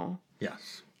oatmeal.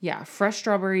 Yes. Yeah, fresh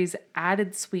strawberries,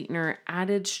 added sweetener,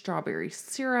 added strawberry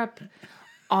syrup,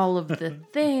 all of the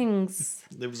things.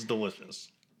 It was delicious.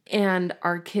 And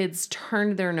our kids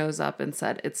turned their nose up and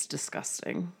said, it's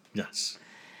disgusting. Yes.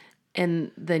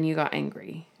 And then you got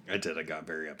angry. I did. I got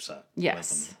very upset.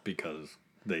 Yes. With them because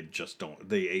they just don't.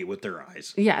 They ate with their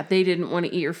eyes. Yeah, they didn't want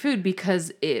to eat your food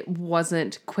because it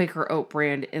wasn't Quaker Oat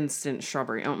brand instant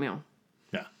strawberry oatmeal.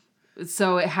 Yeah.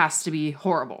 So it has to be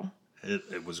horrible.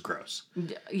 It was gross.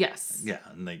 Yes. Yeah,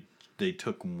 and they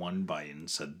took one bite and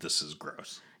said, "This is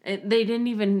gross." They didn't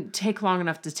even take long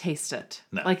enough to taste it.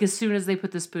 No. Like as soon as they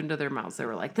put the spoon to their mouths, they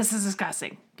were like, "This is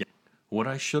disgusting." Yeah. What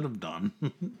I should have done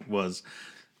was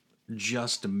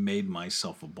just made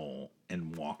myself a bowl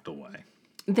and walked away.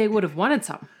 They would have wanted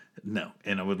some. No,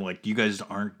 and I would like, you guys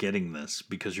aren't getting this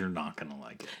because you're not gonna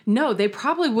like it. No, they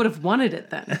probably would have wanted it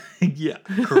then. Yeah,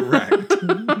 correct.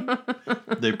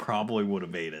 They probably would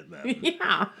have ate it then.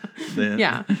 Yeah. Then,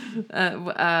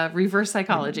 Yeah. Reverse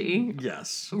psychology.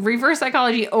 Yes. Reverse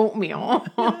psychology oatmeal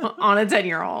on a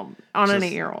 10-year-old, on an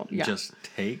 8-year-old. Yeah. Just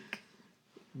take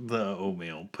the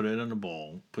oatmeal, put it in a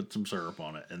bowl, put some syrup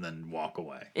on it, and then walk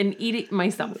away. And eat it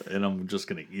myself. And I'm just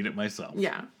gonna eat it myself.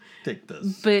 Yeah. Take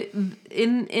this. But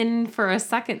in for a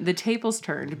second, the tables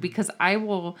turned because I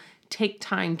will take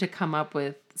time to come up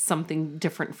with something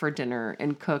different for dinner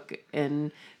and cook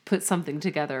and put something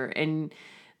together. And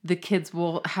the kids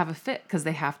will have a fit because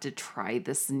they have to try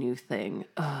this new thing.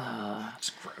 It's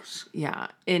gross. Yeah.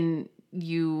 And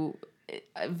you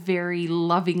very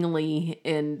lovingly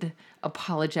and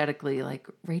apologetically, like,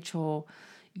 Rachel,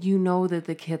 you know that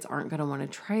the kids aren't going to want to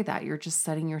try that. You're just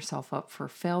setting yourself up for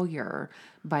failure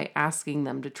by asking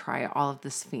them to try all of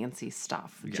this fancy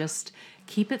stuff. Yeah. Just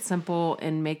keep it simple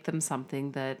and make them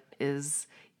something that is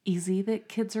easy that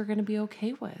kids are going to be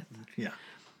okay with. Yeah.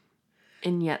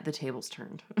 And yet the tables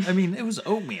turned. I mean, it was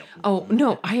oatmeal. Oh,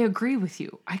 no, I agree with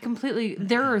you.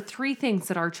 There are 3 things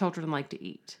that our children like to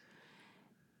eat.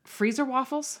 Freezer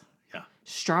waffles. Yeah.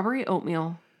 Strawberry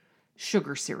oatmeal.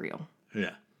 Sugar cereal.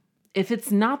 Yeah. If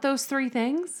it's not those 3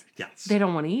 things, yes, they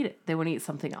don't want to eat it. They want to eat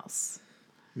something else.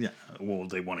 Yeah. Well,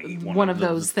 they want to eat one of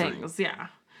those things. Yeah.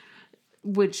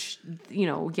 Which,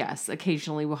 yes,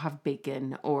 occasionally we'll have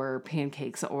bacon or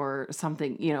pancakes or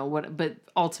something, but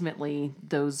ultimately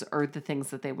those are the things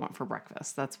that they want for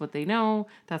breakfast. That's what they know.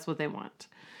 That's what they want.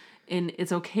 And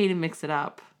it's okay to mix it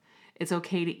up. It's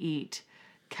okay to eat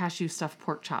cashew stuffed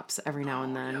pork chops every now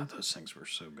and then. Yeah, those things were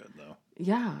so good though.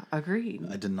 Yeah, agreed.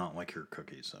 I did not like your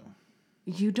cookies though.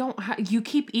 You don't you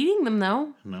keep eating them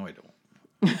though. No, I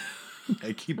don't.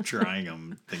 I keep trying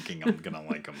them thinking I'm going to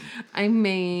like them. I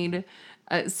made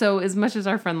so as much as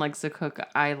our friend likes to cook,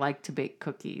 I like to bake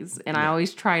cookies. And I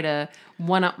always try to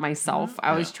one-up myself. I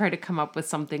always try to come up with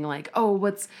something like, oh,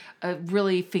 what's a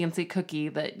really fancy cookie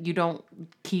that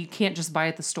you can't just buy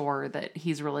at the store that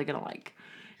he's really going to like.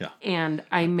 Yeah. And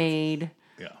I made...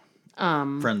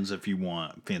 Friends, if you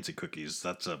want fancy cookies,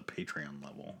 that's a Patreon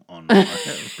level on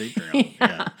Patreon.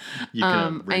 Yeah. You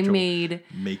can I made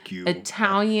make you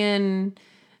Italian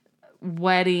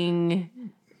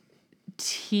wedding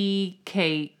tea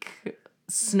cake,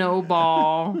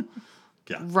 snowball,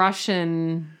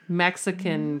 Russian,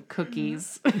 Mexican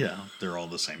cookies. Yeah, they're all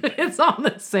the same thing. It's all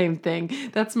the same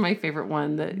thing. That's my favorite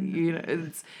one.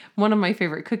 It's one of my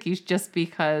favorite cookies just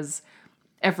because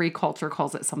every culture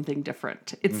calls it something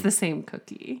different. It's the same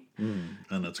cookie.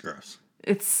 And it's gross.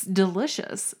 It's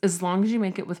delicious as long as you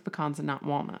make it with pecans and not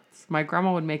walnuts. My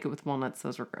grandma would make it with walnuts.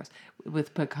 Those were gross.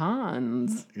 With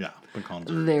pecans. Yeah, pecans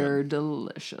are They're good.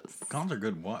 Delicious. Pecans are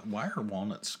good. Why are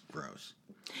walnuts gross?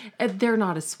 They're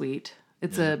not as sweet.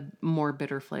 It's a more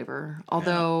bitter flavor.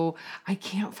 Although I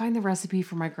can't find the recipe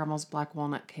for my grandma's black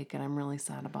walnut cake, and I'm really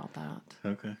sad about that.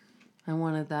 Okay. I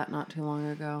wanted that not too long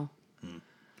ago.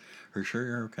 Are you sure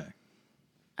you're okay?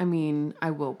 I mean,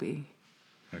 I will be.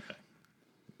 Okay.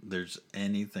 There's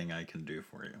anything I can do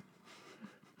for you?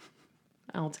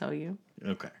 I'll tell you.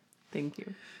 Okay. Thank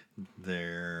you.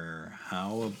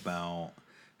 How about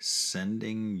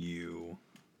sending you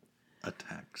a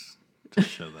text to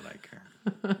show that I care?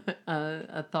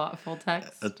 A thoughtful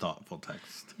text? A thoughtful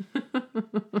text.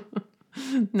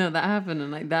 No, that happened,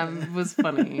 and that was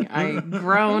funny. I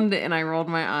groaned and I rolled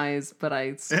my eyes, but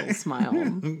I still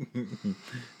smiled.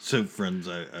 So, friends,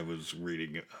 I was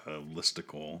reading a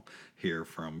listicle here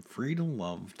from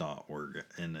freetolove.org,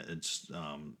 and it's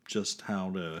just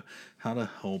how to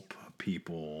help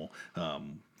people.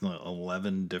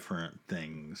 11 different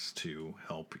things to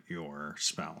help your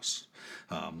spouse.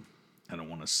 I don't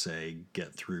want to say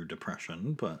get through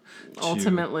depression, but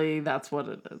Ultimately, that's what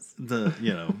it is. the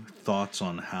thoughts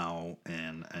on how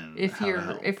and If how to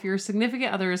help. if your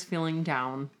significant other is feeling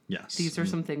down, Yes, these are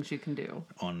some things you can do.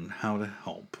 on how to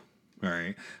help. All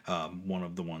right. One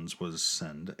of the ones was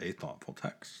send a thoughtful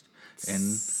text. And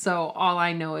So all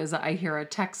I know is I hear a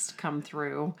text come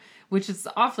through, which is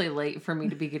awfully late for me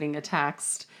to be getting a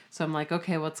text. So I'm like,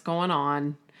 okay, what's going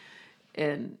on?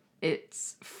 And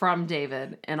it's from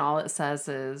David, and all it says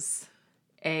is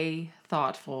a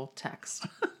thoughtful text.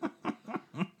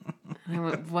 And I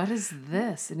went, what is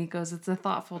this? And he goes, it's a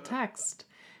thoughtful text.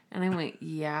 And I went,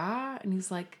 yeah. And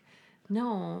he's like,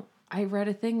 no, I read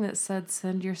a thing that said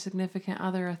send your significant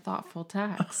other a thoughtful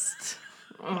text.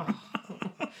 Ugh.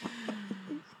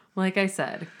 Like I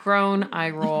said, groan, eye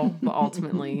roll, but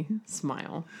ultimately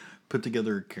smile. put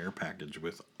together a care package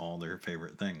with all their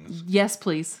favorite things. Yes,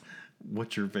 please.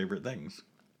 What's your favorite things?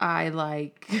 I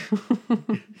like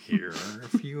Here are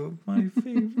a few of my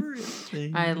favorite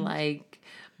things. I like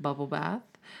bubble bath.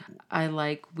 I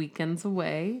like weekends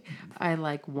away. I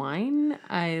like wine.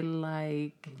 I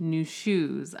like new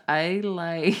shoes. I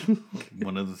like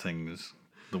One of the things,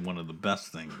 one of the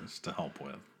best things to help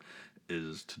with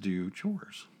is to do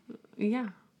chores. yeah.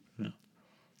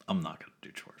 I'm not going to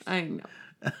do chores. I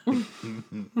know.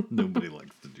 Nobody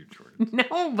likes to do chores.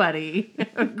 Nobody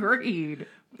agreed.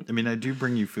 I mean, I do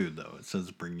bring you food, though. It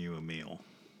says bring you a meal.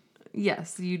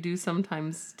 Yes, you do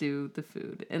sometimes do the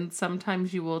food, and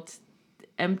sometimes you will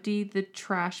empty the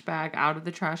trash bag out of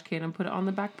the trash can and put it on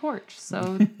the back porch.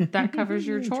 So that covers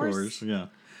your chores. Yeah.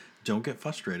 Don't get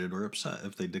frustrated or upset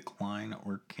if they decline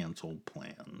or cancel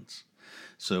plans.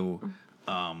 So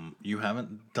you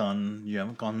haven't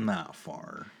gone that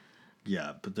far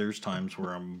yet, but there's times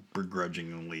where I'm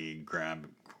begrudgingly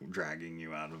dragging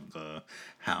you out of the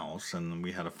house, and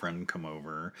we had a friend come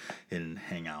over and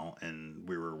hang out, and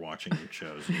we were watching your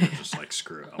shows, and you're just like,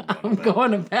 screw it, I'm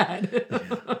going to bed.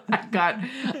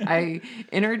 I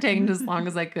entertained as long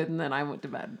as I could, and then I went to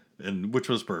bed. And which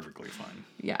was perfectly fine.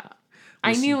 Yeah.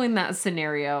 I knew in that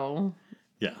scenario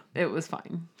Yeah. it was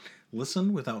fine.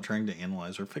 Listen without trying to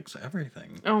analyze or fix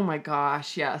everything. Oh my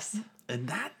gosh, yes. And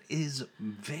that is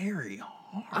very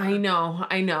hard. I know.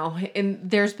 And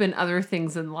there's been other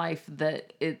things in life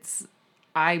that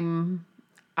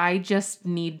I just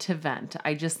need to vent.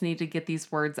 I just need to get these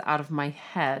words out of my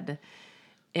head.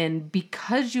 And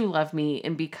because you love me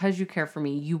and because you care for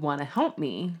me, you want to help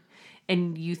me.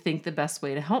 And you think the best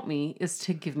way to help me is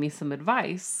to give me some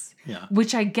advice. Yeah.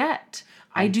 Which I get.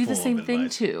 I do the full same of thing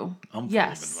advice. too. I'm full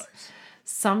yes. of advice.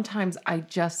 Sometimes I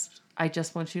just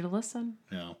want you to listen.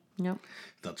 Yeah. Yep.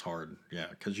 That's hard. Yeah,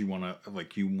 because you want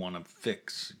to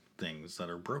fix things that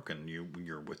are broken.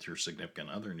 You're with your significant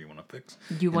other and you want to fix.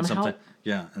 You want to help.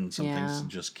 Yeah, and some things Yeah.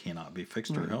 just cannot be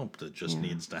fixed or helped. It just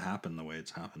needs to happen the way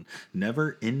it's happened.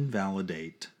 Never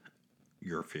invalidate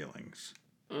your feelings.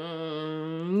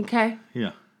 Okay.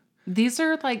 Yeah. These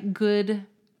are like good.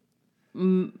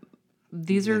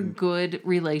 These are good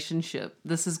relationship.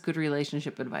 This is good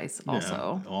relationship advice.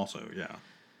 Also. Yeah. Also, yeah.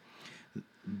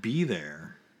 Be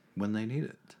there when they need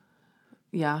it.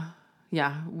 Yeah.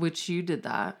 Yeah. Which you did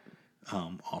that.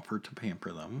 Offer to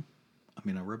pamper them. I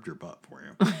mean, I rubbed your butt for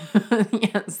you.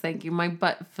 Yes. Thank you. My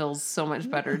butt feels so much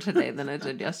better today than it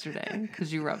did yesterday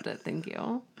because you rubbed it. Thank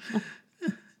you.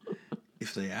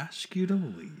 If they ask you to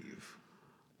leave,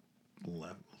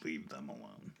 leave them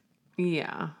alone.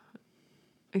 Yeah.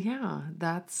 Yeah.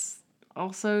 That's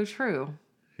also true.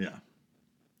 Yeah.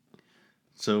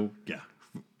 So, yeah.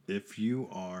 If you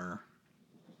are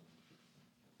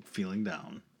feeling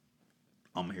down,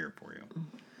 I'm here for you.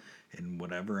 And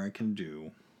whatever I can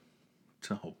do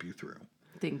to help you through.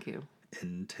 Thank you.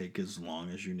 And take as long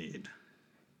as you need.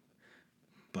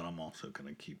 But I'm also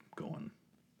going to keep going.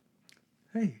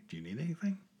 Hey, do you need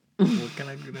anything? What can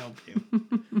I do to help you?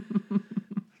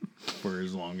 For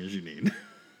as long as you need.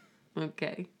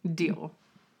 Okay. Deal.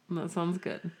 That sounds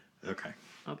good. Okay.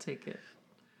 I'll take it.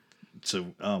 So,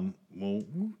 we'll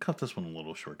cut this one a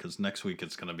little short because next week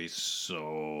it's going to be so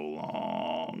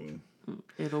long.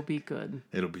 It'll be good.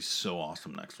 It'll be so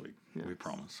awesome next week. Yes. We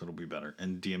promise it'll be better.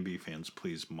 And DMB fans,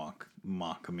 please mock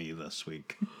me this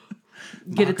week.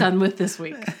 Get it done with this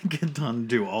week. Get done.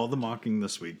 Do all the mocking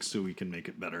this week so we can make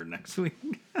it better next week.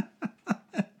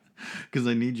 Because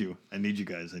I need you. I need you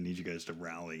guys. I need you guys to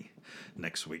rally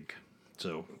next week.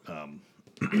 So,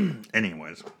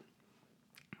 anyways.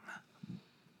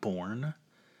 Born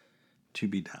to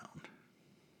be down.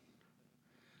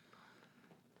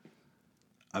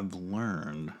 I've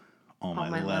learned all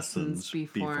my lessons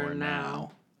before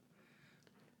now.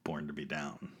 Born to be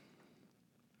down.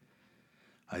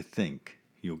 I think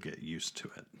you'll get used to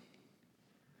it.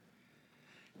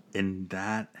 And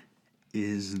that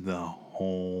is the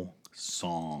whole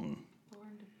song.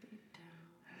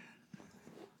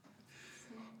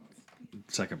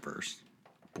 Second verse.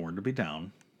 Born to be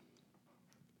down.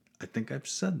 I think I've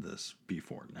said this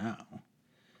before now.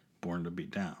 Born to be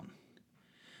down.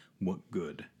 What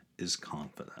good is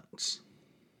confidence?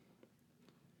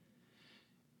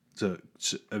 So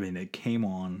I mean, it came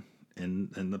on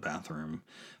in the bathroom.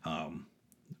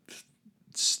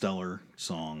 Stellar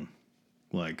song.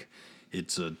 Like,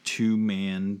 it's a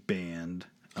 2-man band.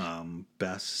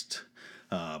 Best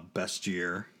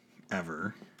year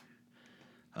ever.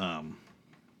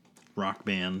 Rock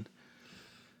band.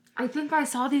 I think I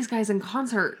saw these guys in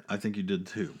concert. I think you did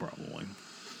too, probably.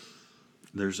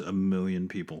 There's a million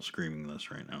people screaming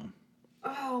this right now.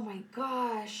 Oh my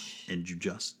gosh. And you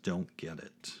just don't get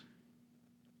it.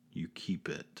 You keep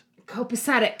it.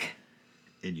 Copacetic.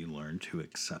 And you learn to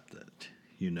accept it.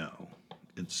 You know,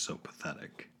 it's so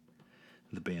pathetic.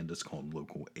 The band is called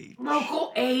Local H.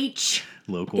 Local H.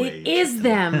 Local H. It is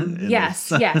them.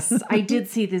 Yes, yes. I did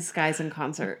see these guys in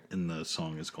concert. And the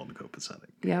song is called Copacetic.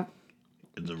 Yep.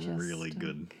 It's a really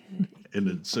good. And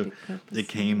it's so. It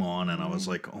came on, and I was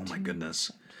like, "Oh my goodness."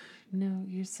 No,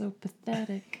 you're so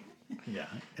pathetic. Yeah,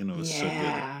 and it was so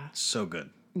good. So good.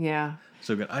 Yeah.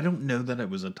 So good. I don't know that it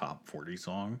was a top 40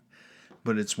 song,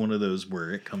 but it's one of those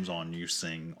where it comes on, you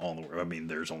sing all the. I mean,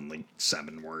 there's only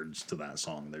 7 words to that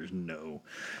song. There's no.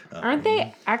 Aren't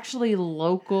they actually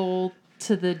local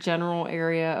to the general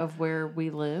area of where we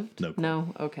lived? No clue.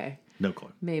 No? Okay. No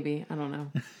clue. Maybe. I don't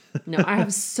know. No, I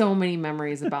have so many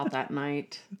memories about that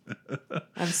night. I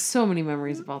have so many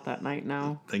memories about that night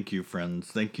now. Thank you, friends.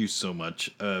 Thank you so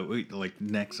much.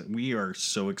 We are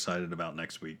so excited about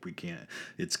next week. We can't.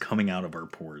 It's coming out of our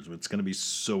pores. It's going to be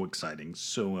so exciting,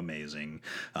 so amazing.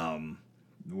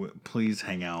 Please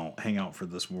hang out for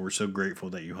this. We're so grateful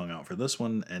that you hung out for this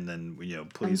one, and then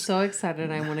please. I'm so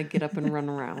excited. I want to get up and run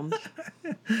around.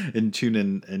 And tune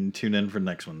in for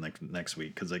next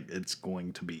week, because it's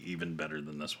going to be even better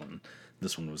than this one.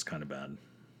 This one was kind of bad.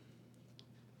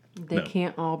 They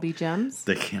can't all be gems.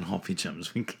 They can't all be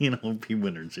gems. We can't all be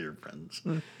winners here, friends.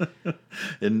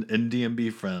 and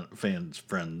DMB friends,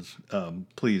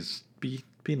 please be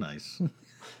nice.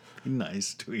 Be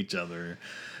nice to each other.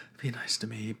 Be nice to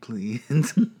me, please.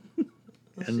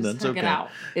 And that's hug okay. It out.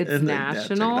 It's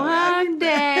National Hug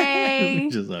Day.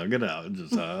 Just hug it out.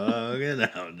 Just hug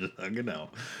it out. Just hug it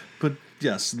out. But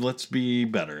yes, let's be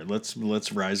better.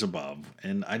 Let's rise above.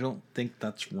 And I don't think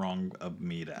that's wrong of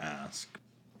me to ask.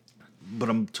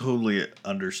 But I totally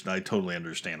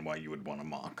understand why you would want to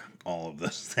mock all of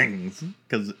those things,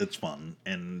 because it's fun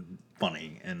and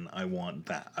funny, and I want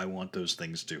that. I want those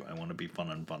things too. I want to be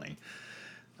fun and funny.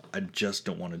 I just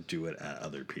don't want to do it at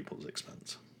other people's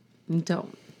expense.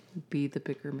 Don't be the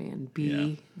bigger man.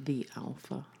 Be the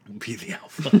alpha. Be the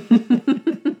alpha.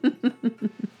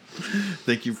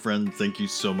 Thank you, friends. Thank you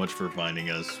so much for finding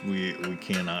us. We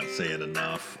cannot say it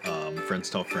enough. Friends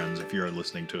tell friends. If you are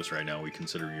listening to us right now, we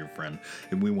consider you a friend,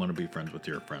 and we want to be friends with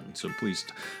your friend. So please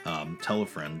tell a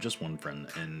friend, just one friend,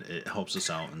 and it helps us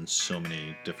out in so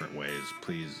many different ways.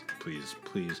 Please, please,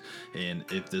 please. And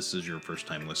if this is your first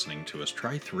time listening to us,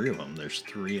 try 3 of them. There's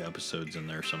 3 episodes in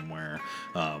there somewhere.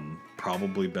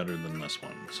 Probably better than this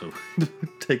one. So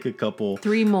take a couple.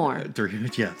 3 more.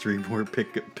 3 more.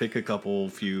 Pick a couple,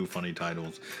 few funny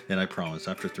titles, and I promise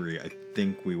after 3, I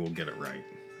think we will get it right.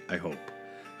 I hope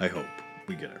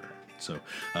we get it right. So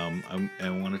I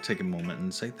want to take a moment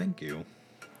and say thank you.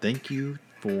 Thank you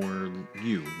for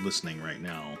you listening right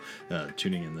now,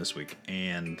 tuning in this week,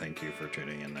 and thank you for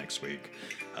tuning in next week.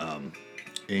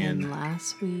 And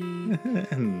last week.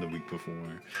 And the week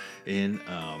before. And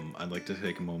I'd like to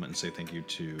take a moment and say thank you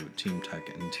to Team Tech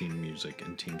and Team Music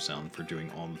and Team Sound for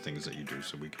doing all the things that you do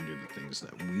so we can do the things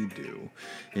that we do.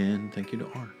 And thank you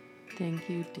to R. Thank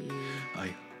you, D.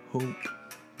 I hope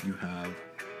you have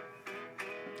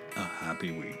a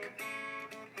happy week.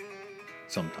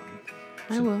 Sometime.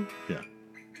 I will. Yeah.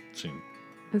 Soon.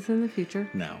 It's in the future.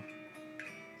 Now.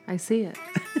 I see it.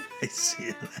 I see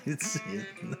it.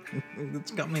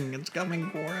 It's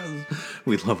coming for us.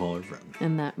 We love all our friends.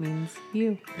 And that means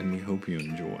you. And we hope you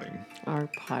enjoy our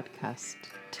podcast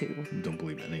too. Don't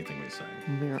believe anything we say.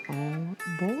 We're all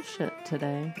bullshit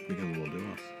today. Because we'll do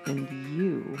us. And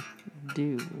you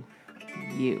do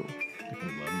you. We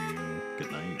love you.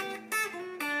 Good night.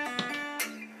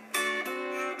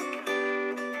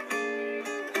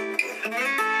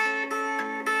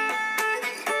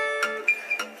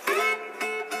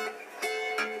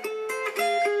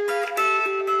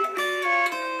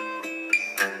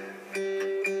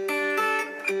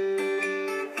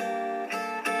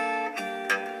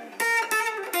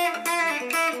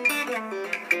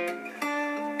 Bye.